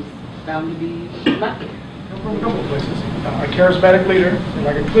society who's bound to be elected? From a couple of places. A charismatic leader,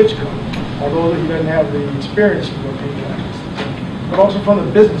 like a Klitschko, although he doesn't have the experience of what patriots, but also from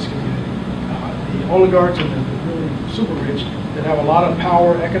the business community. The oligarchs and the really super rich that have a lot of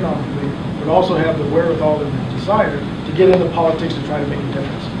power economically, but also have the wherewithal and the desire to get into politics to try to make a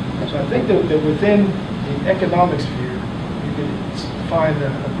difference. So I think that within the economic sphere, you can find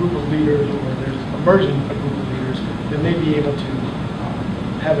a group of leaders, or there's emerging a group of leaders that may be able to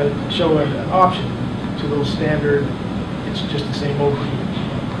have show an option to those standard, it's just the same old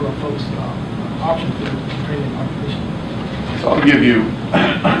corrupt folks option for the Ukrainian population. So I'll give you,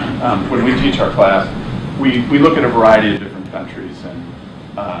 when we teach our class, we look at a variety of different countries, and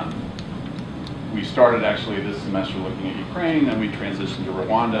we started actually this semester looking at Ukraine, and we transitioned to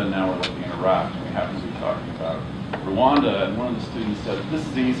Rwanda, and now we're looking at Iraq, and we happen to be talking about Rwanda, and one of the students said, this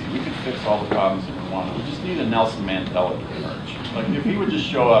is easy, we could fix all the problems in Rwanda, we just need a Nelson Mandela to emerge. Like, if he would just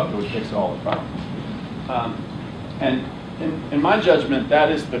show up, it would fix all the problems. And in my judgment,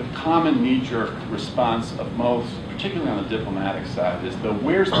 that is the common knee-jerk response of most, particularly on the diplomatic side, is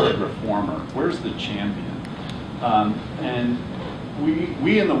where's the reformer, where's the champion? And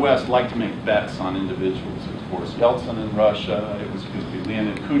we in the West like to make bets on individuals. It was Boris Yeltsin in Russia, it was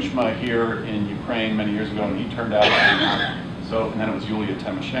Leonid Kuchma here in Ukraine many years ago, and he turned out to be so, and then it was Yulia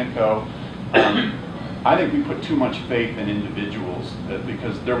Tymoshenko. I think we put too much faith in individuals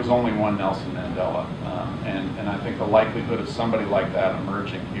because there was only one Nelson Mandela. And I think the likelihood of somebody like that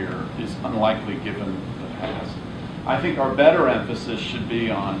emerging here is unlikely given the past. I think our better emphasis should be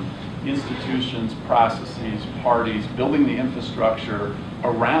on institutions, processes, parties, building the infrastructure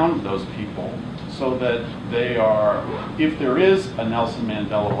around those people so that they are, if there is a Nelson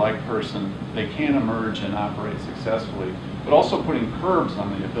Mandela-like person, they can emerge and operate successfully, but also putting curbs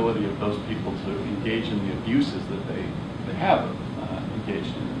on the ability of those people to engage in the abuses that they have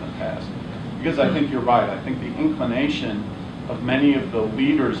engaged in the past. Because I think you're right, I think the inclination of many of the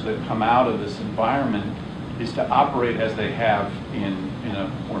leaders that come out of this environment is to operate as they have in a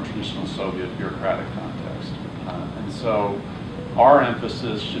more traditional Soviet bureaucratic context. And so our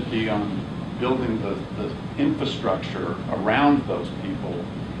emphasis should be on building the infrastructure around those people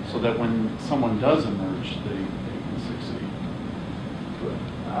so that when someone does emerge, they can succeed.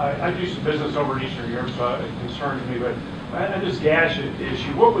 I do some business over in Eastern Europe, so it concerns me, but on this gas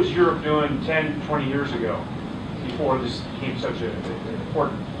issue, what was Europe doing 10, 20 years ago before this became such an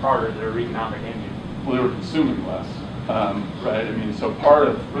important part of their economic engine? Well, they were consuming less, right? I mean, so part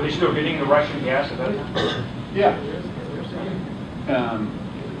of... Were they still getting the Russian gas at that time? Yeah.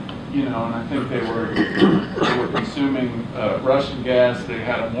 You know, and I think they were consuming Russian gas. They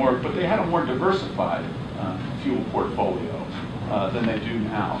had a more diversified fuel portfolio than they do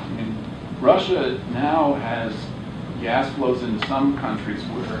now. I mean, Russia now has gas flows into some countries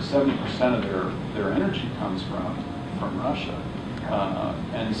where 70% of their energy comes from Russia,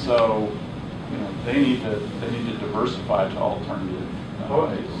 and so you know they need to diversify to alternative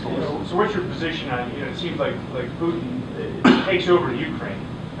sources. So what's your position on? You know, it seems like Putin takes over Ukraine,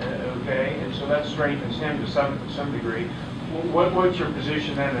 okay, and so that strengthens him to some degree. What's your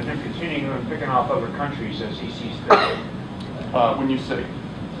position then on him continuing and picking off other countries as he sees fit? When you say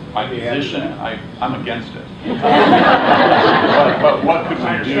my position, I'm against it. but what could we do?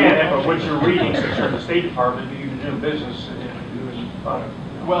 I understand that, but what's your readings concerning the State Department? You've been doing business and doing.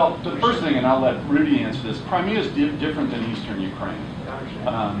 Well, the first thing, and I'll let Rudy answer this, Crimea is different than Eastern Ukraine.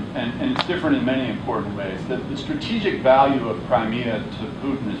 And it's different in many important ways. The strategic value of Crimea to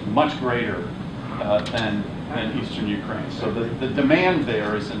Putin is much greater than Eastern Ukraine. So the demand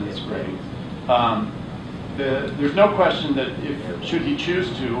there isn't as great. There's no question that should he choose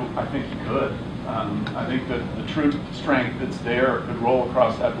to, I think he could. I think that the troop strength that's there could roll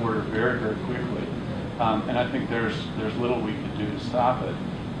across that border very, very quickly. And I think there's little we could do to stop it.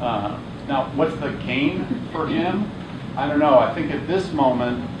 Now, what's the gain for him? I don't know. I think at this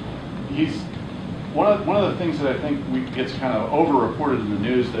moment, he's one of the things that I think gets kind of over-reported in the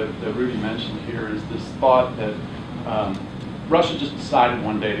news that Rudy mentioned here is this thought that Russia just decided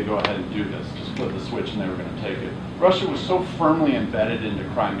one day to go ahead and do this, just flip the switch and they were going to take it. Russia was so firmly embedded into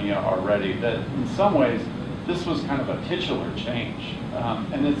Crimea already that in some ways this was kind of a titular change.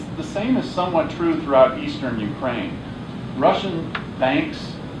 And it's the same is somewhat true throughout Eastern Ukraine. Russian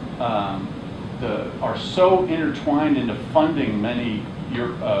banks are so intertwined into funding many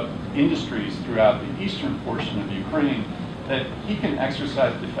industries throughout the eastern portion of Ukraine that he can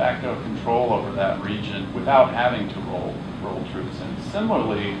exercise de facto control over that region without having to roll troops in.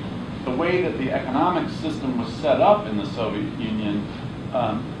 Similarly, the way that the economic system was set up in the Soviet Union,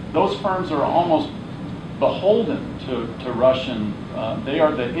 those firms are almost beholden to Russian, they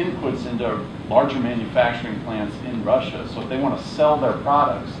are the inputs into larger manufacturing plants in Russia. So if they want to sell their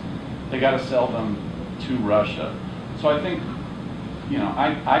products, they got to sell them to Russia. So I think, you know,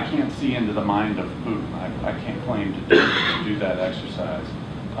 I can't see into the mind of Putin. I can't claim to do that exercise.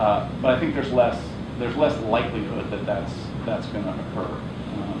 But I think there's less likelihood that that's going to occur,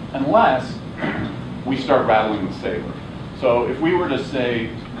 unless we start rattling the saber. So if we were to say,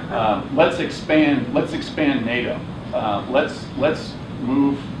 let's expand NATO, let's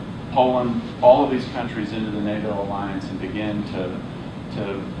move Poland, all of these countries into the NATO alliance and begin to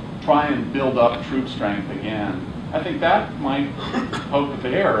try and build up troop strength again, I think that might poke the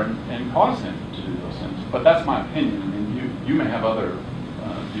bear and cause him to do those things. But that's my opinion. I mean, you may have other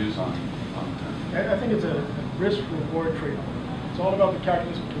views on that. I think it's a risk-reward trade-off. It's all about the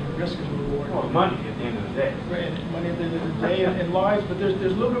calculus between risk and reward. Well, money at the end of the day. And money at the end of the day and lives, but there's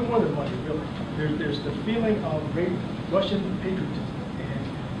a little bit more than money, really. There's the feeling of great Russian patriotism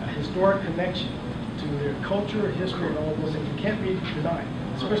and a historic connection to their culture, history, and all those things. It can't be denied,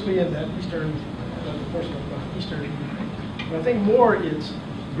 especially in that eastern portion of eastern Ukraine. But I think more is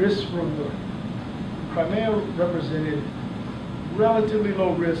risk-reward. Crimea represented relatively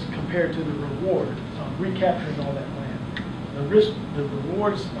low risk compared to the reward of recapturing all that land. The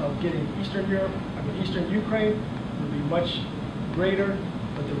rewards of getting Eastern Ukraine would be much greater,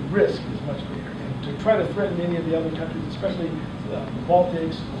 but the risk is much greater. And to try to threaten any of the other countries, especially the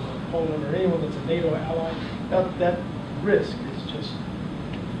Baltics or Poland or anyone that's a NATO ally, that risk is just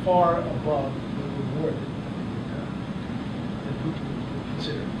far above the reward that Putin would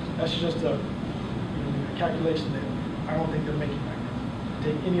consider. That's just a calculation that I don't think they're making right now.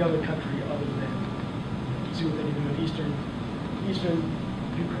 Take any other country other than see what they can do in Eastern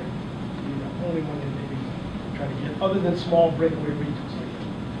Ukraine. Be the only one that maybe try to get, other than small breakaway regions, like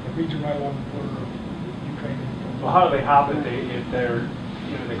a region right along the border of Ukraine. Well, how do they hop if they're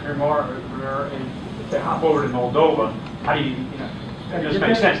the Crimea, or if they hop over to Moldova? How do you it doesn't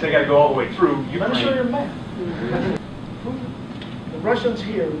make sense. They got to go all the way through Ukraine. Let me show you a map. The Russians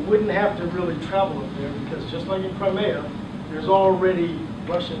here wouldn't have to really travel up there because just like in Crimea, there's already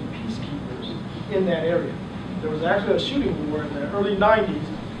Russian peacekeepers in that area. There was actually a shooting war in the early 90s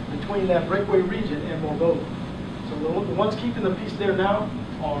between that breakaway region and Moldova. So the ones keeping the peace there now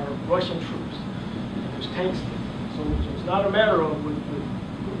are Russian troops. There's tanks there. So it's not a matter of we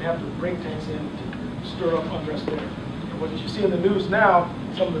wouldn't have to bring tanks in to stir up unrest there. And what you see in the news now,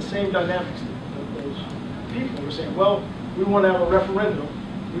 some of the same dynamics. Those people are saying, well, we want to have a referendum.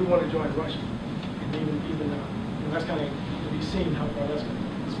 We want to join Russia. And even that's kind of to be seen how far that's going to go.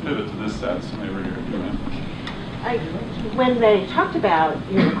 Let's pivot to this side. Somebody over here. When they talked about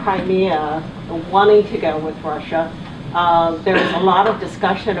Crimea wanting to go with Russia, there was a lot of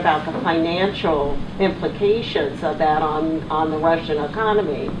discussion about the financial implications of that on the Russian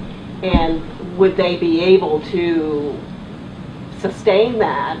economy, and would they be able to sustain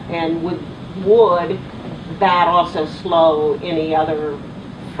that, and would that also slow any other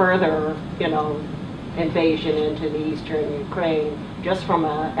further invasion into the eastern Ukraine, just from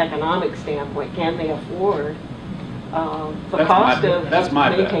an economic standpoint? Can they afford the cost of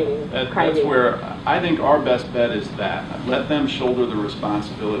maintaining Crimea? That's where I think our best bet is that. Let them shoulder the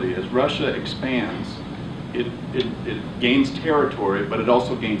responsibility. As Russia expands, it gains territory, but it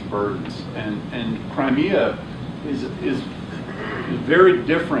also gains burdens. And Crimea is very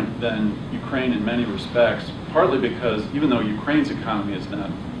different than Ukraine in many respects, partly because even though Ukraine's economy is not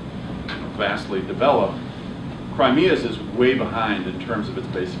vastly developed, Crimea's is way behind in terms of its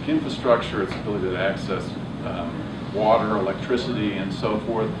basic infrastructure, its ability to access water, electricity, and so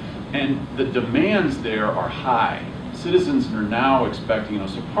forth. And the demands there are high. Citizens are now expecting,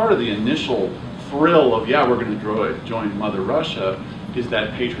 so part of the initial thrill of, yeah, we're going to join Mother Russia is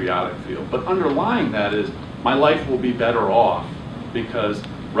that patriotic feel. But underlying that is, my life will be better off because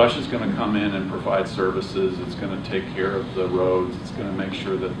Russia's going to come in and provide services, it's going to take care of the roads, it's going to make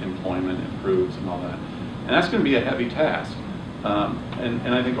sure that employment improves and all that. And that's going to be a heavy task.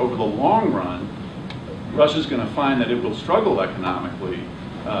 And I think over the long run, Russia's going to find that it will struggle economically,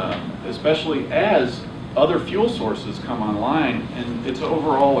 especially as other fuel sources come online, and its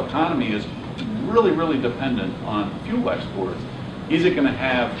overall economy is really, really dependent on fuel exports. Is it going to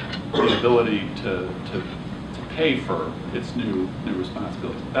have the ability to pay for its new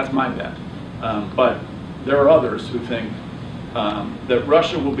responsibilities? That's my bet. But there are others who think that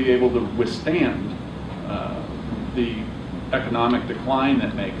Russia will be able to withstand the economic decline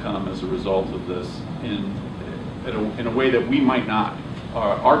that may come as a result of this in a way that we might not.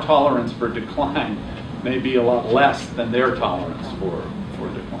 Our tolerance for decline may be a lot less than their tolerance for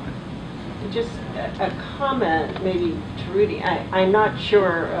decline. Just a comment maybe to Rudy. I'm not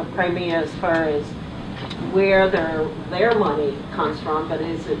sure of Crimea as far as where their money comes from, but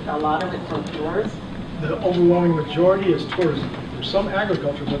is it a lot of it from tourists? The overwhelming majority is tourism. There's some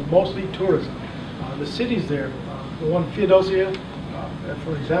agriculture, but mostly tourism. The cities there, the one Feodosia,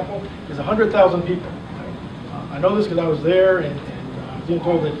 for example, is 100,000 people. I know this because I was there, and I was being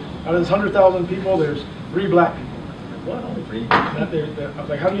told that out of this 100,000 people, there's 3 black people. what, only 3? I was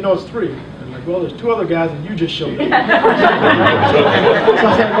like, how do you know it's 3? They're like, well, there's 2 other guys and you just showed up. So I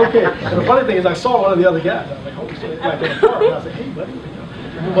was like, okay. And the funny thing is I saw one of the other guys. I was like, holy shit, like in the park. And I was like, hey, buddy.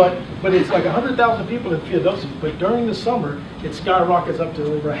 But it's like 100,000 people in Theodosia. But during the summer, it skyrockets up to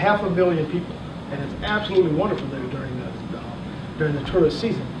over 500,000 people. And it's absolutely wonderful there during the tourist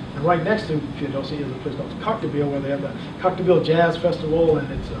season. And right next to Theodosia is a place called Cocktail, where they have the Cocktail Jazz Festival,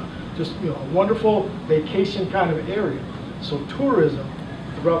 and it's just a wonderful vacation kind of area. So tourism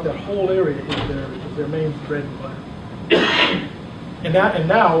throughout that whole area is their main bread and butter. and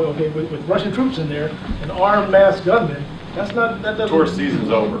now, okay, with Russian troops in there and armed masked gunmen, that doesn't. Tourist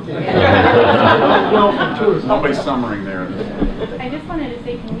season's over. Well, for tourism. Nobody's summering there. I just wanted to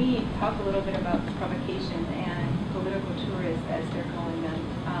say, can we talk a little bit about provocation and political tourists, as they're calling them,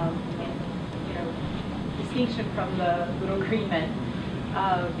 and distinction from the little green men?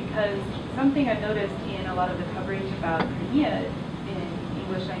 Because something I've noticed in a lot of the coverage about Crimea in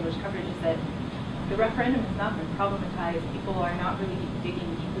English language coverage is that the referendum has not been problematized. People are not really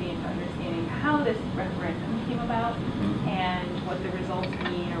digging deeply into understanding how this referendum came about and what the results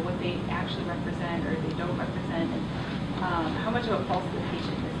mean, or what they actually represent or they don't represent, and how much of a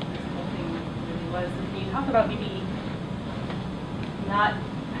falsification this whole thing really was. And can you talk about maybe not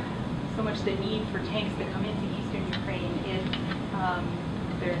so much the need for tanks to come into eastern Ukraine if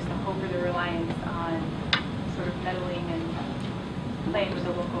there's the hope or the reliance on sort of meddling and playing with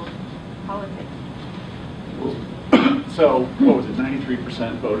the local politics? So, what was it,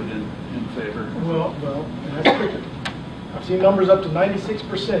 93% voted in favor? Well, that's tricky. I've seen numbers up to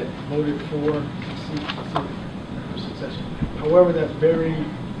 96% voted for secession. However, that's very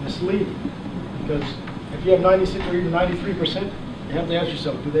misleading, because if you have 96 or even 93%, you have to ask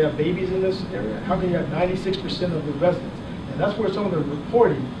yourself, do they have babies in this area? How can you have 96% of the residents? And that's where some of the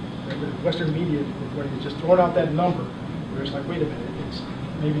reporting, the Western media reporting, is just throwing out that number, where it's like, wait a minute, it's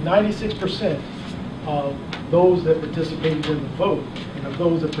maybe 96% of those that participated in the vote, and of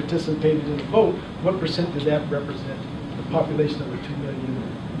those that participated in the vote, what percent did that represent the population of the 2 million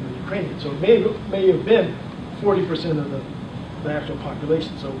Ukrainians? So it may have been 40% of the actual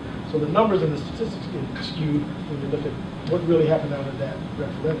population. So the numbers and the statistics get skewed when you look at what really happened out of that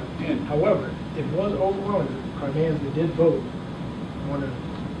referendum. And however, it was overwhelming. The Crimeans, they did vote, want to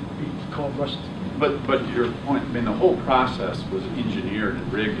be called Russians. But your point, I mean, the whole process was engineered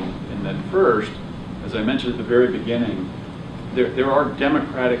and rigged, and then first, as I mentioned at the very beginning, there are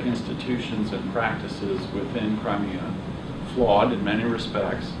democratic institutions and practices within Crimea, flawed in many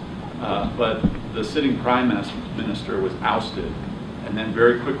respects, but the sitting prime minister was ousted, and then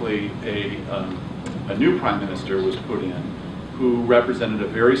very quickly a new prime minister was put in, who represented a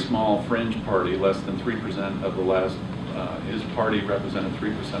very small fringe party, less than 3% of the last. His party represented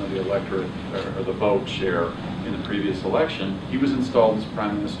 3% of the electorate, or the vote share in the previous election. He was installed as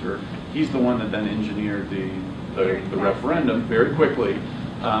prime minister. He's the one that then engineered the referendum very quickly.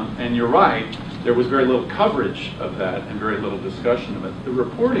 And you're right, there was very little coverage of that and very little discussion of it. The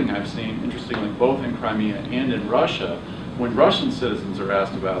reporting I've seen, interestingly, both in Crimea and in Russia, when Russian citizens are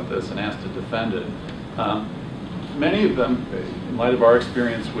asked about this and asked to defend it, many of them, in light of our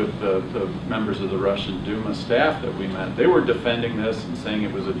experience with the members of the Russian Duma staff that we met, they were defending this and saying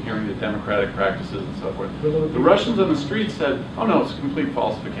it was adhering to democratic practices and so forth. The Russians on the street said, oh no, it's a complete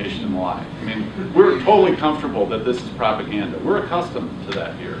falsification and lie. I mean, we're totally comfortable that this is propaganda. We're accustomed to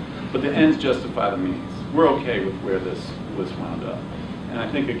that here. But the ends justify the means. We're okay with where this was wound up. And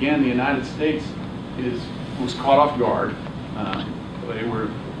I think, again, the United States was caught off guard.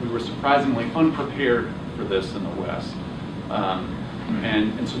 We were surprisingly unprepared for this in the West.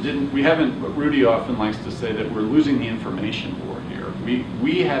 And so what Rudy often likes to say, that we're losing the information war here.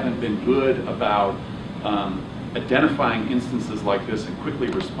 We haven't been good about identifying instances like this and quickly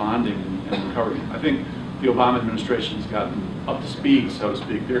responding and recovering. I think the Obama administration's gotten up to speed, so to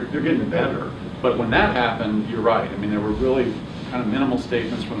speak. They're getting better. But when that happened, you're right. I mean, there were really kind of minimal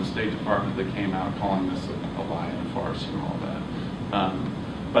statements from the State Department that came out calling this a lie and a farce and all that.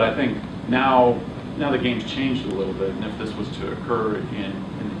 But I think now the game's changed a little bit, and if this was to occur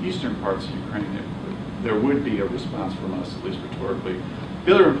in the eastern parts of Ukraine, there would be a response from us, at least rhetorically.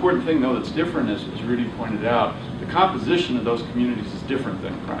 The other important thing, though, that's different, as Rudy pointed out, the composition of those communities is different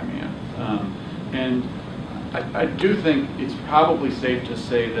than Crimea. And I do think it's probably safe to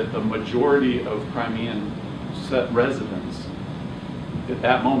say that the majority of Crimean residents at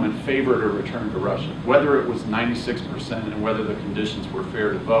that moment favored a return to Russia. Whether it was 96% and whether the conditions were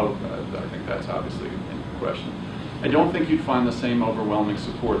fair to vote, I think that's obviously in question. I don't think you'd find the same overwhelming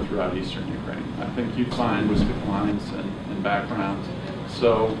support throughout eastern Ukraine. I think you'd find with lines and backgrounds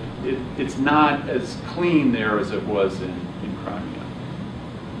So it's not as clean there as it was in Crimea.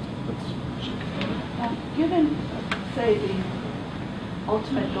 Given, say, the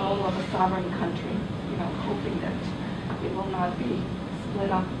ultimate goal of a sovereign country, hoping that it will not be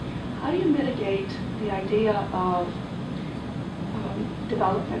split up, how do you mitigate the idea of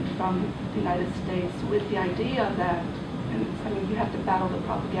development from the United States with the idea that, you have to battle the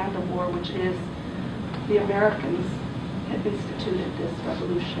propaganda war, which is the Americans have instituted this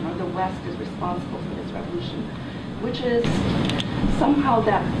revolution, or the West is responsible for this revolution, which is somehow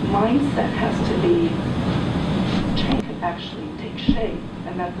that mindset has to be changed, can actually take shape,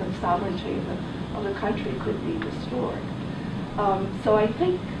 and that the sovereignty of the country could be restored. So I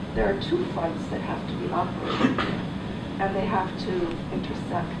think there are two fronts that have to be operated, and they have to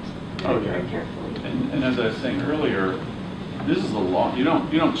intersect very carefully. And as I was saying earlier, this is a long. You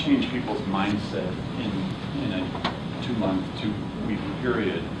don't change people's mindset in a 2-month, 2-week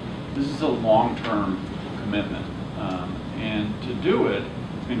period. This is a long-term commitment, and to do it,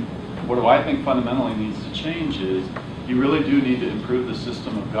 what do I think fundamentally needs to change is you really do need to improve the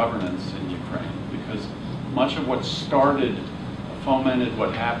system of governance in Ukraine, because much of what fomented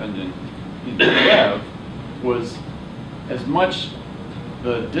what happened in Kiev was as much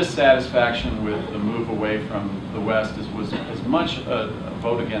the dissatisfaction with the move away from the West was as much a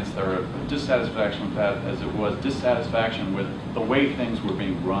vote against or a dissatisfaction with that as it was dissatisfaction with the way things were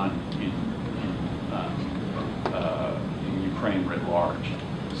being run in Ukraine writ large.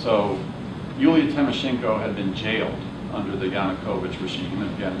 So Yulia Tymoshenko had been jailed under the Yanukovych regime,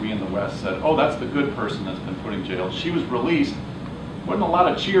 and again, we in the West said, oh, that's the good person that's been put in jail. She was released. Wasn't a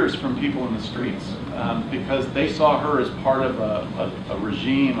lot of cheers from people in the streets because they saw her as part of a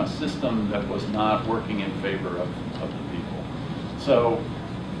regime, a system that was not working in favor of the people. So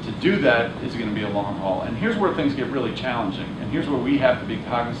to do that is going to be a long haul. And here's where things get really challenging. And here's where we have to be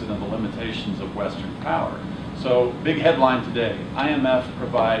cognizant of the limitations of Western power. So big headline today, IMF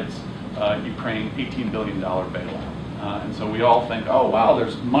provides Ukraine $18 billion bailout. And so we all think, oh, wow,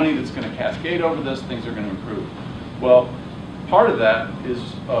 there's money that's going to cascade over this, things are going to improve. Well, part of that is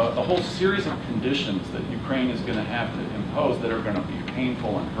a whole series of conditions that Ukraine is going to have to impose that are going to be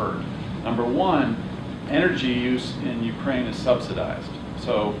painful and hurt. Number one, energy use in Ukraine is subsidized.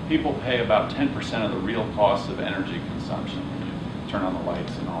 So people pay about 10% of the real costs of energy consumption when you turn on the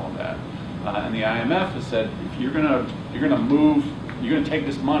lights and all of that. And the IMF has said if you're going to take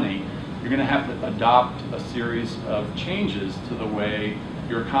this money, you're going to have to adopt a series of changes to the way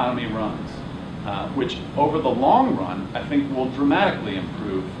your economy runs. Which over the long run, I think will dramatically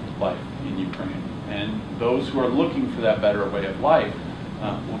improve life in Ukraine. And those who are looking for that better way of life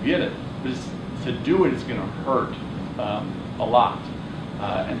will get it. But to do it is going to hurt a lot.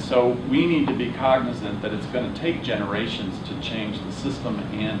 And so we need to be cognizant that it's going to take generations to change the system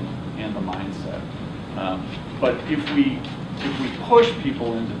and the mindset. But if we push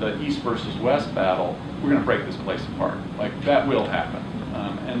people into the East versus West battle, we're going to break this place apart. Like, that will happen.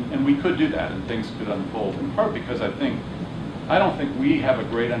 And we could do that, and things could unfold, in part because I don't think we have a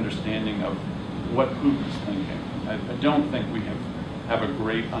great understanding of what Putin's thinking. I don't think we have a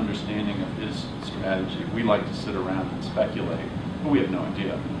great understanding of his strategy. We like to sit around and speculate, but we have no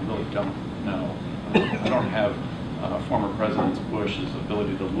idea. We really don't know. I don't have former President Bush's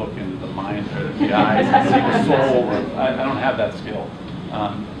ability to look into the mind, or the eyes, and see the soul. I don't have that skill.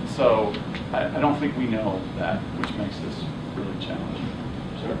 So I don't think we know that, which makes this really challenging.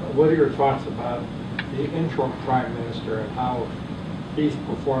 What are your thoughts about the interim prime minister and how he's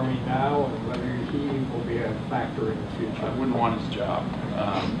performing now, and whether he will be a factor in the future? I wouldn't want his job.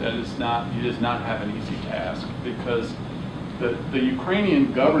 He does not have an easy task, because the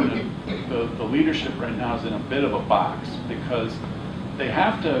Ukrainian government, the leadership right now is in a bit of a box, because they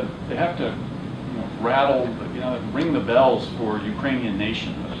have to rattle, ring the bells for Ukrainian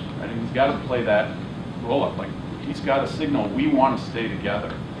nationhood. Right? And he's got to play that role up. Like, he's got to signal, we want to stay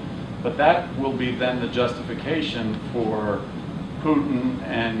together. But that will be then the justification for Putin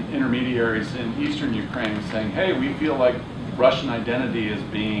and intermediaries in eastern Ukraine saying, hey, we feel like Russian identity is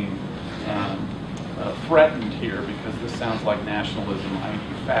being threatened here because this sounds like nationalism,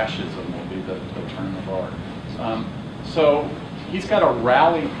 fascism will be the term of art. So he's got to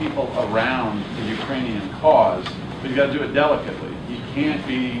rally people around the Ukrainian cause, but he's got to do it delicately. He can't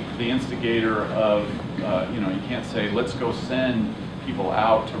be the instigator of, you can't say, let's go send people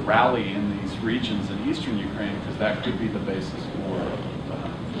out to rally in these regions in eastern Ukraine, because that could be the basis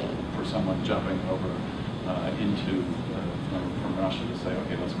for someone jumping over from Russia to say,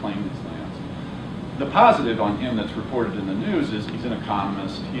 okay, let's claim these lands. The positive on him that's reported in the news is he's an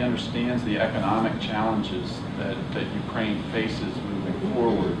economist. He understands the economic challenges that Ukraine faces moving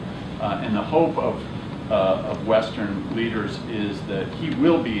forward. And the hope of Western leaders is that he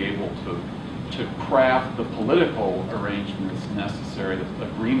will be able to craft the political arrangements necessary, the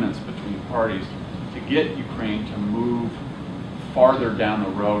agreements between parties, to get Ukraine to move farther down the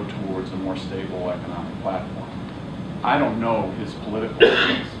road towards a more stable economic platform. I don't know his political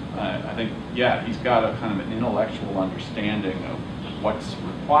views. I think, yeah, he's got a kind of an intellectual understanding of what's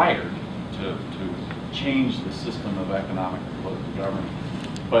required to change the system of economic and political government.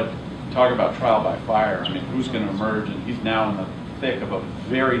 But talk about trial by fire, I mean, who's going to emerge? And he's now in the thick of a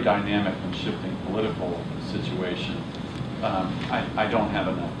very dynamic and shifting political situation. I don't have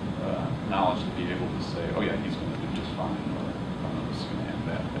enough knowledge to be able to say, oh yeah, he's going to do just fine, or oh no, this is going to end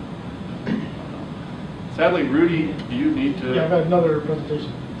bad. But, sadly, Rudy, do you need to? Yeah, I've got another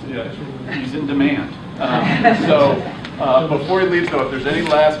presentation. Yeah, he's in demand. So before he leaves, though, if there's any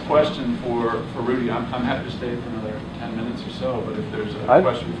last question for Rudy, I'm happy to stay for another 10 minutes or so, but if there's a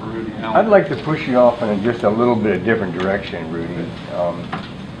question for Rudy now. I'd like to push you off in just a little bit different direction, Rudy.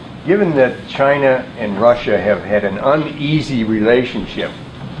 Given that China and Russia have had an uneasy relationship,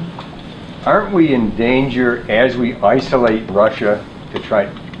 aren't we in danger as we isolate Russia to try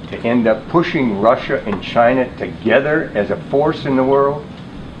to end up pushing Russia and China together as a force in the world?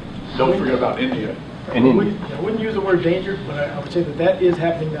 Don't forget about India. I wouldn't use the word danger, but I would say that is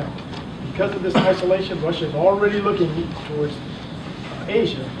happening now. Because of this isolation, Russia is already looking towards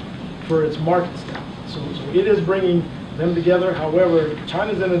Asia for its markets now. So it is bringing them together. However,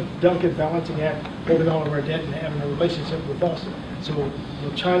 China's in a delicate balancing act, holding on to our debt and having a relationship with us. So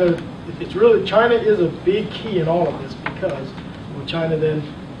China is a big key in all of this, because will China then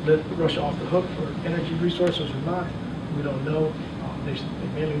let Russia off the hook for energy resources or not? We don't know. They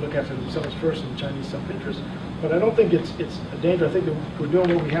mainly look after themselves first and Chinese self-interest. But I don't think it's a danger. I think that we're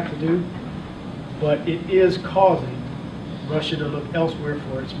doing what we have to do, but it is causing Russia to look elsewhere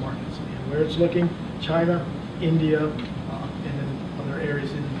for its markets. And where it's looking, China, India, and then other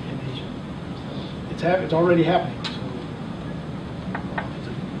areas in Asia. It's already happening. So it's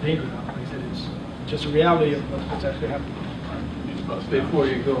a danger now. Like I said, it's just a reality of what's actually happening. Before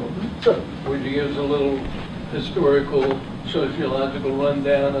you go, Sure. would you give us a little historical, sociological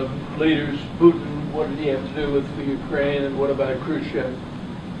rundown of leaders? Putin, what did he have to do with the Ukraine, and what about Khrushchev?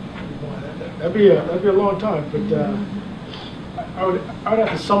 That'd be a long time, but I would have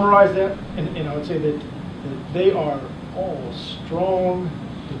to summarize that, and I would say that they are all strong,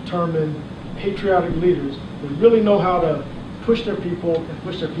 determined, patriotic leaders who really know how to push their people and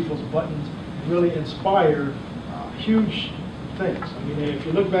push their people's buttons and really inspire huge things. I mean, if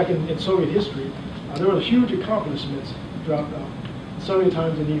you look back in Soviet history, there were huge accomplishments throughout Soviet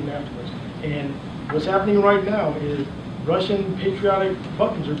times and even afterwards. And what's happening right now is Russian patriotic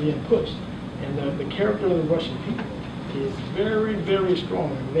buttons are being pushed. And the character of the Russian people is very, very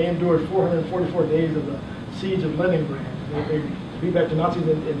strong. I mean, they endured 444 days of the siege of Leningrad. They beat back the Nazis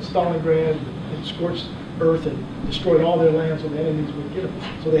in Stalingrad and scorched earth and destroyed all their land so the enemies would get them.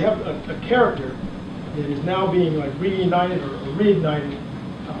 So they have a character that is now being like reunited or reignited.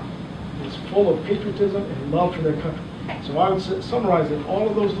 It's full of patriotism and love for their country. So I would summarize that all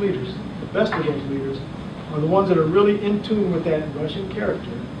of those leaders, the best of those leaders, are the ones that are really in tune with that Russian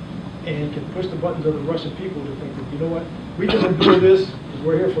character and can push the buttons of the Russian people to think that, you know what, we can endure this because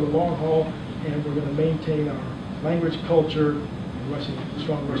we're here for the long haul and we're going to maintain our language, culture, and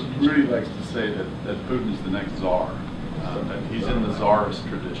strong Russian history. Rudy likes to say that Putin is the next czar. That he's in the czarist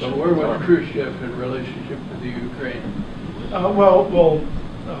tradition. So where was Khrushchev in relationship with the Ukraine?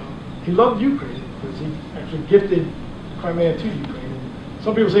 He loved Ukraine because he actually gifted Crimea to Ukraine. And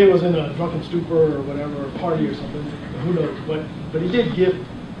some people say it was in a drunken stupor or whatever, or a party or something. Who knows? But he did gift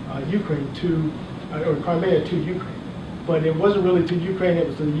Ukraine or Crimea to Ukraine. But it wasn't really to Ukraine. It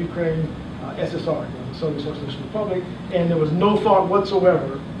was to the Ukraine SSR, the Soviet Socialist Republic, and there was no thought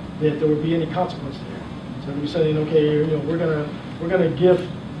whatsoever that there would be any consequence there. So we saying, okay, we're gonna give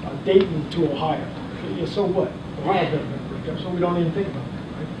Dayton to Ohio. Yeah, so what? Ohio's never gonna break up, so we don't even think about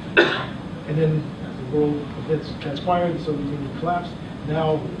that, right? And then as the world events transpired, the Soviet Union collapsed.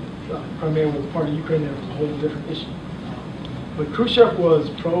 Now Crimea was part of Ukraine, and it was a whole different issue. But Khrushchev was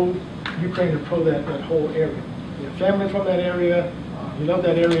pro-Ukraine and pro that whole area. He had family from that area. He loved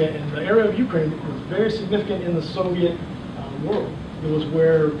that area, and the area of Ukraine was very significant in the Soviet world. It was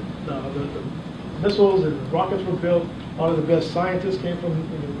where the missiles and the rockets were built. A lot of the best scientists came from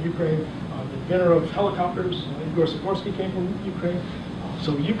Ukraine. The inventor of helicopters, Igor Sikorsky, came from Ukraine.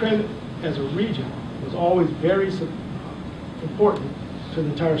 So Ukraine, as a region, was always very important to the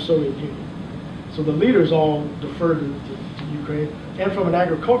entire Soviet Union. So the leaders all deferred to Ukraine. And from an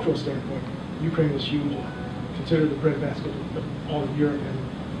agricultural standpoint, Ukraine was huge. considered the breadbasket of all of Europe and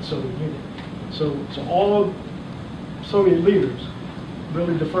the Soviet Union. So all Soviet leaders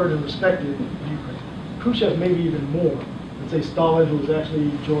really deferred and respected Ukraine. Khrushchev maybe even more than, say, Stalin, who was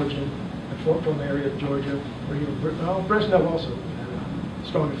actually Georgian and fought from the area of Georgia, or even Brezhnev also had a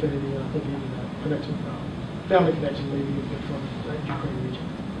strong affinity, I think even connection, family connection maybe even from the Ukraine region.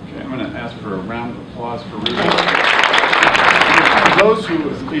 Okay, I'm going to ask for a round of applause for Rudy. Those who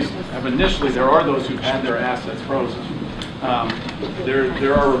at least have initially, there are those who've had their assets frozen.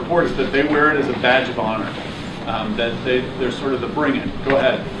 There are reports that they wear it as a badge of honor, that they're sort of the bring it, go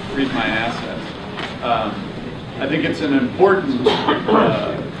ahead, freeze my assets. I think it's an important,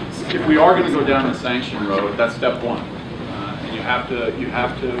 if we are going to go down the sanction road, that's step one. And you have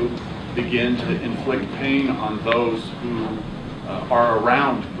to begin to inflict pain on those who are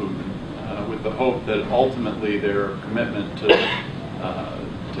around Putin, with the hope that ultimately their commitment to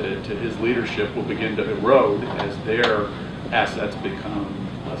his leadership will begin to erode as their assets become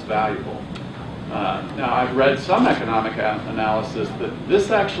less valuable. Now, I've read some economic analysis that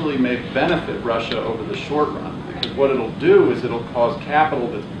this actually may benefit Russia over the short run, because what it'll do is it'll cause capital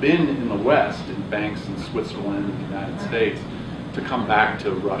that's been in the West, in banks in Switzerland and the United States, to come back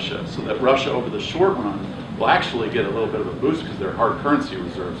to Russia, so that Russia over the short run will actually get a little bit of a boost because their hard currency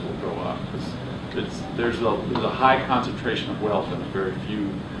reserves will go up. There's a high concentration of wealth in a very few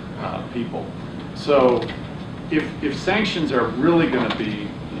people. So if sanctions are really going to be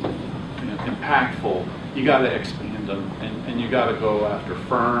impactful, you got to expand them, and you got to go after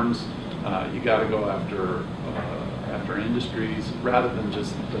firms, you got to go after industries, rather than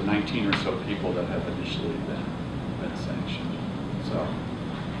just the 19 or so people that have initially been sanctioned. So,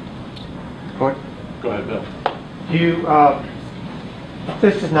 go ahead, Bill.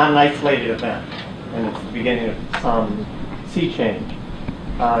 This is not an isolated event, and it's the beginning of some sea change.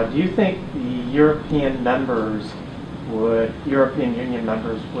 Do you think the European Union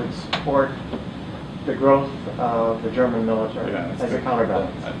members would support the growth of the German military as a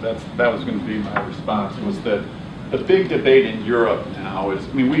counterbalance? That was going to be my response, was that the big debate in Europe now is,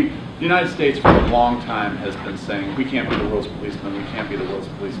 the United States for a long time has been saying, we can't be the world's policeman, we can't be the world's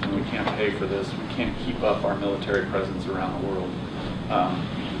policeman, we can't pay for this, we can't keep up our military presence around the world.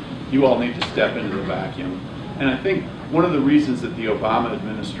 You all need to step into the vacuum. And I think one of the reasons that the Obama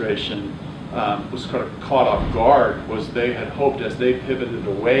administration was kind of caught off guard was they had hoped, as they pivoted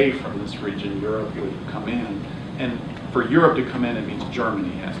away from this region, Europe would come in. And for Europe to come in, it means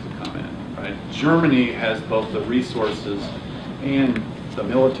Germany has to come in, right? Germany has both the resources and the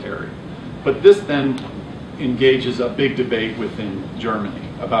military. But this then engages a big debate within Germany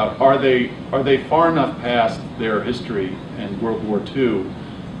about are they far enough past their history and World War II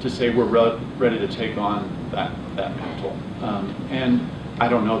to say we're ready to take on that mantle. And I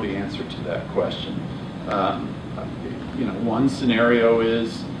don't know the answer to that question. One scenario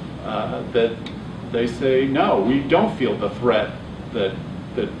is that they say, no, we don't feel the threat that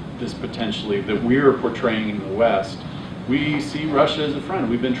we're portraying in the West. We see Russia as a friend.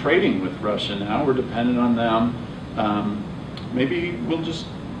 We've been trading with Russia now. We're dependent on them. Maybe we'll just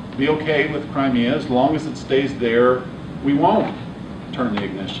be okay with Crimea as long as it stays there. We won't turn the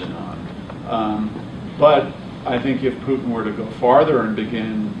ignition on. But I think if Putin were to go farther and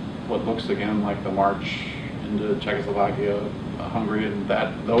begin what looks again like the march into Czechoslovakia, Hungary, and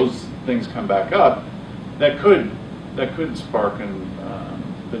those things come back up, that could spark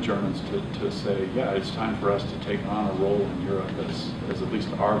the Germans to say, yeah, it's time for us to take on a role in Europe as at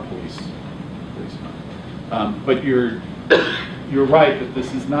least our policemen. But you're right that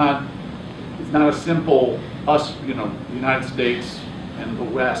this is not a simple us, the United States and the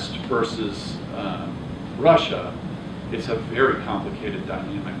West versus Russia. It's a very complicated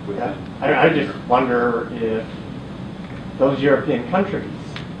dynamic within. I just wonder if those European countries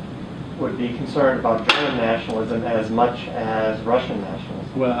would be concerned about German nationalism as much as Russian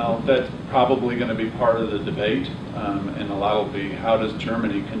nationalism. Well, that's probably going to be part of the debate, and a lot will be how does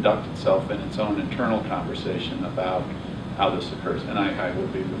Germany conduct itself in its own internal conversation about how this occurs. And I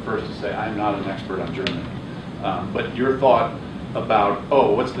would be the first to say I'm not an expert on Germany, but your thought about,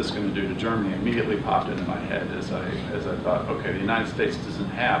 oh, what's this going to do to Germany, immediately popped into my head as I thought, okay, the United States doesn't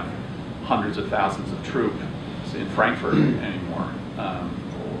have hundreds of thousands of troops in Frankfurt anymore.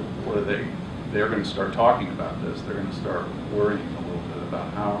 What are they're going to start talking about this. They're going to start worrying a little bit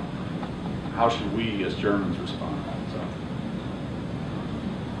about how should we as Germans respond. So,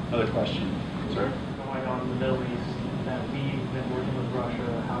 another question, sir? Going on in the Middle East, that we've been working with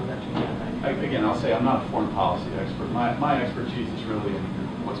Russia, how that changed? Again, I'll say I'm not a foreign policy expert. My expertise is really in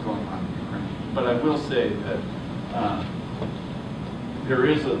what's going on in Ukraine. But I will say that there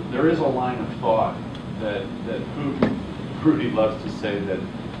is a line of thought that Rudy loves to say that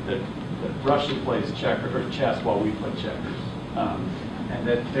Russia plays chess while we play checkers, and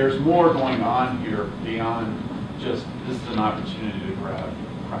that there's more going on here beyond just this is an opportunity to grab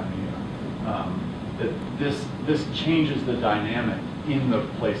Crimea. That this changes the dynamic in the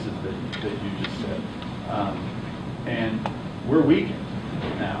places that you just said, and we're weakened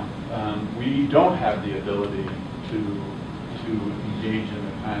now. We don't have the ability to engage in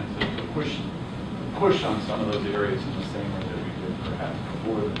the kinds of to push on some of those areas in the same way that we did perhaps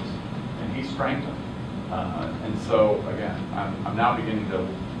before this. And he's strengthened. And so again, I'm now beginning to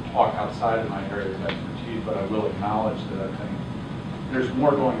talk outside of my area of expertise, but I will acknowledge that I think there's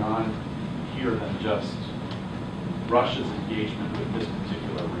more going on here than just Russia's engagement with this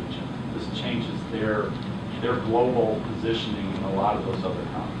particular region. This changes their global positioning in a lot of those other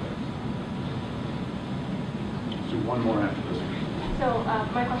conflicts. So one more after this. So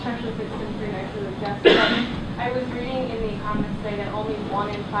my question actually fits in pretty nicely with Jeff's. I was reading in the comments today that only 1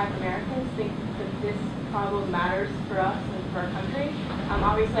 in 5 Americans think that this problem matters for us and for our country.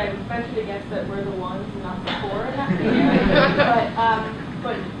 Obviously, I would venture to guess that we're the ones and not the 4 in that figure.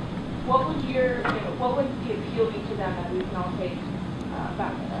 But what would be appealing to them that we can all take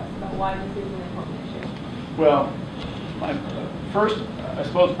back with us about why this is an important issue? Well, first, I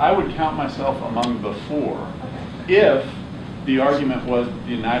suppose I would count myself among the 4. Okay. If the argument was that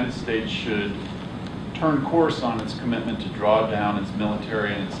the United States should turn course on its commitment to draw down its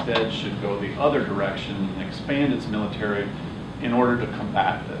military and instead should go the other direction and expand its military in order to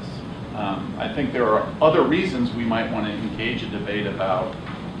combat this. I think there are other reasons we might want to engage a debate about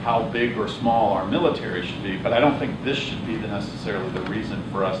how big or small our military should be, but I don't think this should be necessarily the reason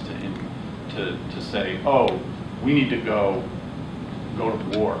for us to say, oh, we need to go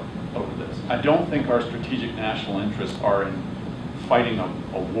to war over this. I don't think our strategic national interests are in fighting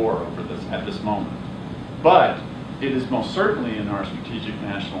a war over this at this moment. But it is most certainly in our strategic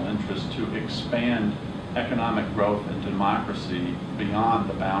national interest to expand economic growth and democracy beyond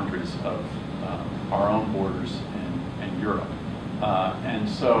the boundaries of our own borders and Europe. And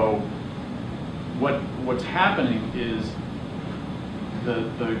so what's happening is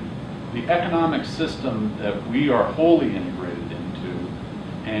the economic system that we are wholly integrated into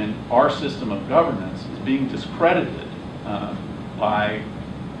and our system of governance is being discredited by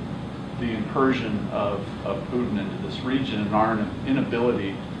the incursion of Putin into this region and our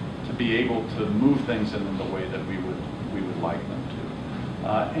inability to be able to move things in the way that we would like them to.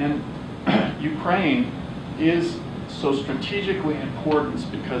 And Ukraine is so strategically important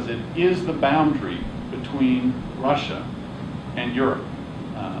because it is the boundary between Russia and Europe.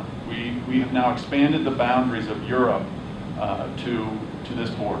 We have now expanded the boundaries of Europe to this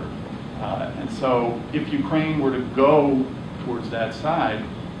border. And so if Ukraine were to go towards that side,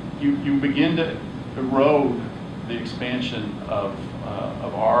 you begin to erode the expansion of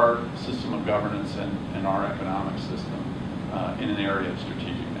our system of governance and our economic system in an area of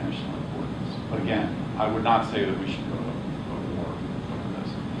strategic national importance. But again, I would not say that we should go to war over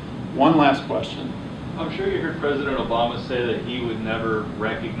this. One last question. I'm sure you heard President Obama say that he would never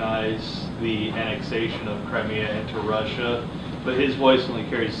recognize the annexation of Crimea into Russia, but his voice only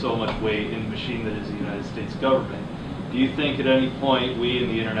carries so much weight in the machine that is the United States government. Do you think at any point we in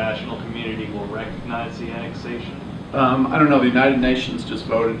the international community will recognize the annexation? I don't know. The United Nations just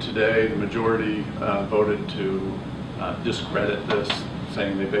voted today. The majority voted to discredit this,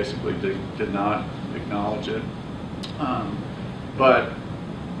 saying they basically did not acknowledge it. But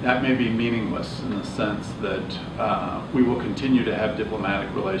that may be meaningless in the sense that we will continue to have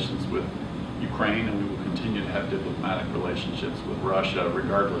diplomatic relations with Ukraine and we will continue to have diplomatic relationships with Russia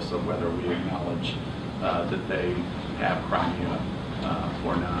regardless of whether we acknowledge that they have Crimea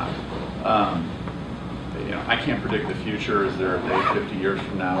or not. I can't predict the future. Is there a day 50 years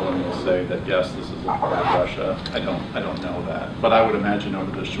from now when we'll say that yes, this is a part of Russia? I don't know that. But I would imagine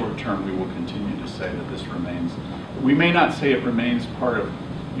over the short term we will continue to say that this remains. We may not say it remains part of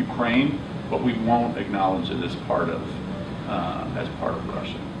Ukraine, but we won't acknowledge it as part of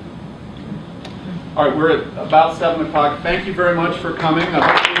Russia. All right, we're at about 7 o'clock. Thank you very much for coming. I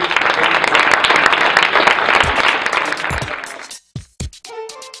hope you